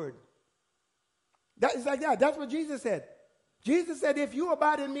obey the word. It's like that. That's what Jesus said. Jesus said, if you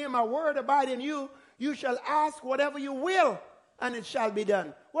abide in me and my word abide in you, you shall ask whatever you will, and it shall be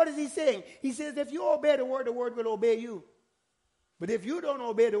done. What is he saying? He says, if you obey the word will obey you. But if you don't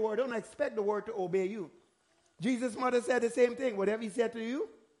obey the word, don't expect the word to obey you. Jesus' mother said the same thing. Whatever he said to you,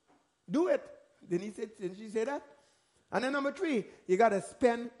 do it. Didn't she say that? And then number 3, you got to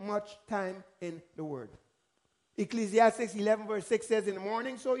spend much time in the word. Ecclesiastes 11 verse 6 says, in the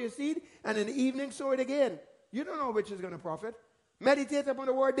morning sow your seed, and in the evening sow it again. You don't know which is going to profit. Meditate upon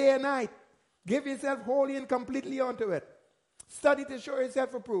the word day and night. Give yourself wholly and completely unto it. Study to show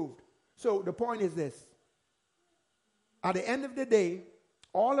yourself approved. So the point is this. At the end of the day,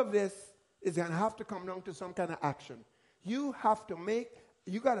 all of this is going to have to come down to some kind of action. You got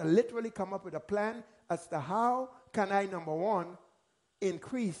to literally come up with a plan as to how can I, number 1,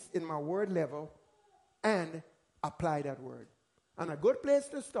 increase in my word level and apply that word. And a good place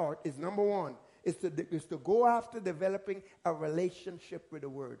to start is, number 1, is to go after developing a relationship with the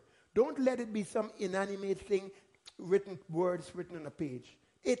Word. Don't let it be some inanimate thing, words written on a page.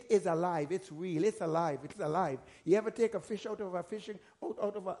 It is alive. It's real. It's alive. It's alive. You ever take a fish out of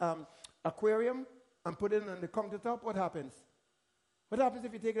an aquarium and put it on the countertop? What happens? What happens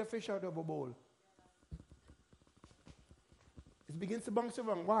if you take a fish out of a bowl? It begins to bounce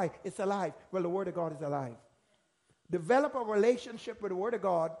around. Why? It's alive. Well, the Word of God is alive. Develop a relationship with the Word of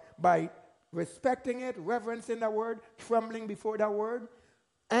God by respecting it, reverencing that Word, trembling before that Word,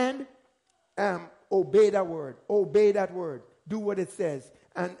 and obey that Word. Obey that Word. Do what it says.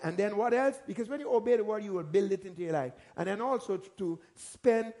 And then what else? Because when you obey the Word, you will build it into your life. And then also to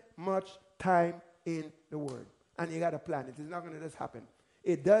spend much time in the Word. And you got to plan it. It's not going to just happen.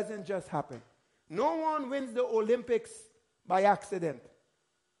 It doesn't just happen. No one wins the Olympics by accident.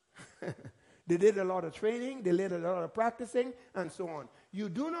 They did a lot of training. They did a lot of practicing and so on. You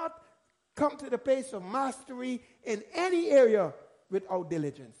do not come to the place of mastery in any area without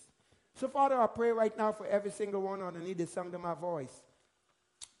diligence. So, Father, I pray right now for every single one underneath the sound of my voice.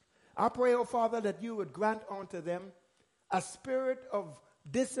 I pray, oh Father, that you would grant unto them a spirit of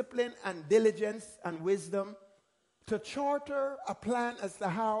discipline and diligence and wisdom to charter a plan as to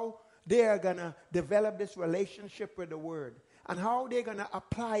how they are going to develop this relationship with the Word and how they're going to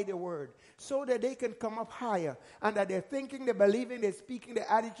apply the Word so that they can come up higher and that their thinking, their believing, their speaking, their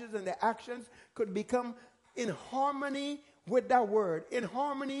attitudes and their actions could become in harmony with that Word, in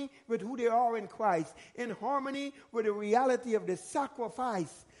harmony with who they are in Christ, in harmony with the reality of the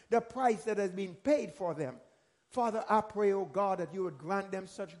sacrifice, the price that has been paid for them. Father, I pray, oh God, that you would grant them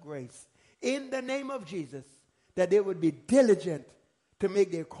such grace in the name of Jesus, that they would be diligent to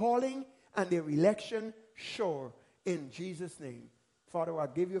make their calling and their election sure in Jesus' name. Father, I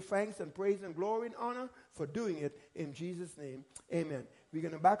give you thanks and praise and glory and honor for doing it in Jesus' name. Amen. We're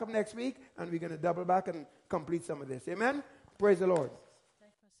going to back up next week and we're going to double back and complete some of this. Amen. Praise the Lord.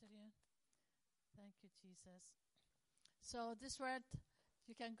 Thank you, Pastor Ian. Thank you, Jesus. So this word,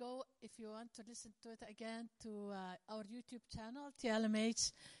 you can go, if you want to listen to it again, to our YouTube channel,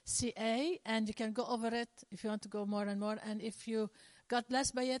 TLMHCA, and you can go over it if you want to go more and more. And if you got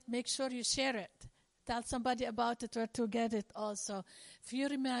blessed by it, make sure you share it. Tell somebody about it or to get it also. Few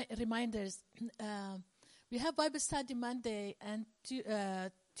reminders. We have Bible study Monday and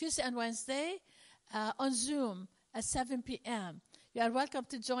Tuesday and Wednesday on Zoom at 7 p.m. You are welcome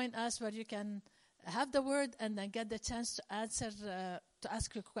to join us where you can have the word and then get the chance to answer, to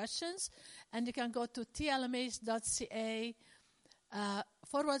ask your questions. And you can go to tlmh.ca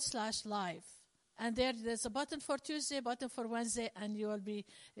 /live. And there's a button for Tuesday, button for Wednesday, and you will be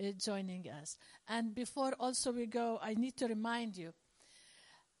joining us. And before also we go, I need to remind you,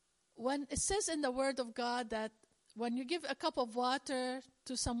 when it says in the Word of God that when you give a cup of water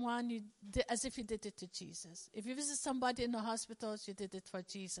to someone, as if you did it to Jesus. If you visit somebody in the hospitals, you did it for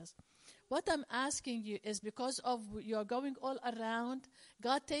Jesus. What I'm asking you is because of you're going all around,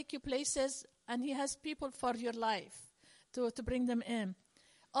 God take you places, and He has people for your life to bring them in.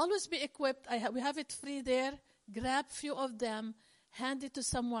 Always be equipped. We have it free there. Grab few of them, hand it to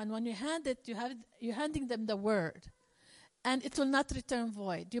someone. When you hand it, you're handing them the word. And it will not return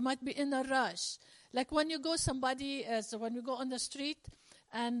void. You might be in a rush. Like when you go when you go on the street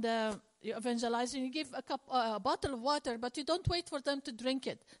and you evangelize and you give a bottle of water, but you don't wait for them to drink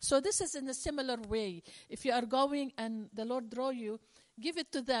it. So this is in a similar way. If you are going and the Lord draw you, give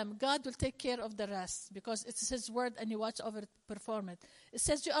it to them. God will take care of the rest because it's His word and He watch over it, perform it. It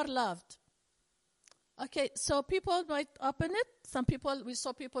says you are loved. Okay, so people might open it. We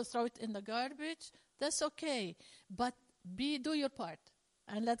saw people throw it in the garbage. That's okay. But do your part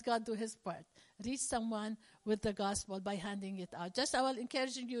and let God do His part. Reach someone with the gospel by handing it out. Just I will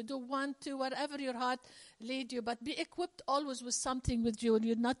encourage you, do 1, 2, whatever your heart lead you, but be equipped always with something with you.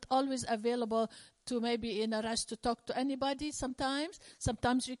 You're not always available to maybe in a rush to talk to anybody sometimes.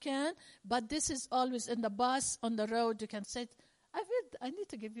 Sometimes you can, but this is always in the bus, on the road. You can say, I need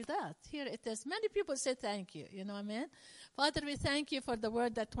to give you that. Here it is. Many people say thank you. You know what I mean? Father, we thank you for the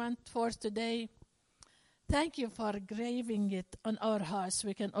word that went forth today. Thank you for graving it on our hearts.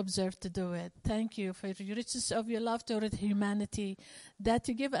 We can observe to do it. Thank you for the richness of your love toward humanity, that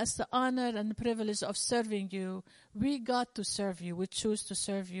you give us the honor and the privilege of serving you. We got to serve you. We choose to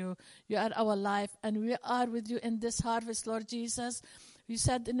serve you. You are our life, and we are with you in this harvest, Lord Jesus. You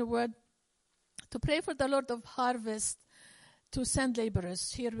said in the word to pray for the Lord of harvest to send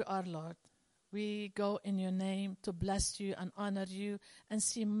laborers. Here we are, Lord. We go in your name to bless you and honor you and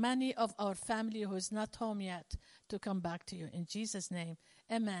see many of our family who is not home yet to come back to you. In Jesus' name,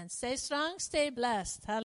 amen. Stay strong, stay blessed. Hallelujah.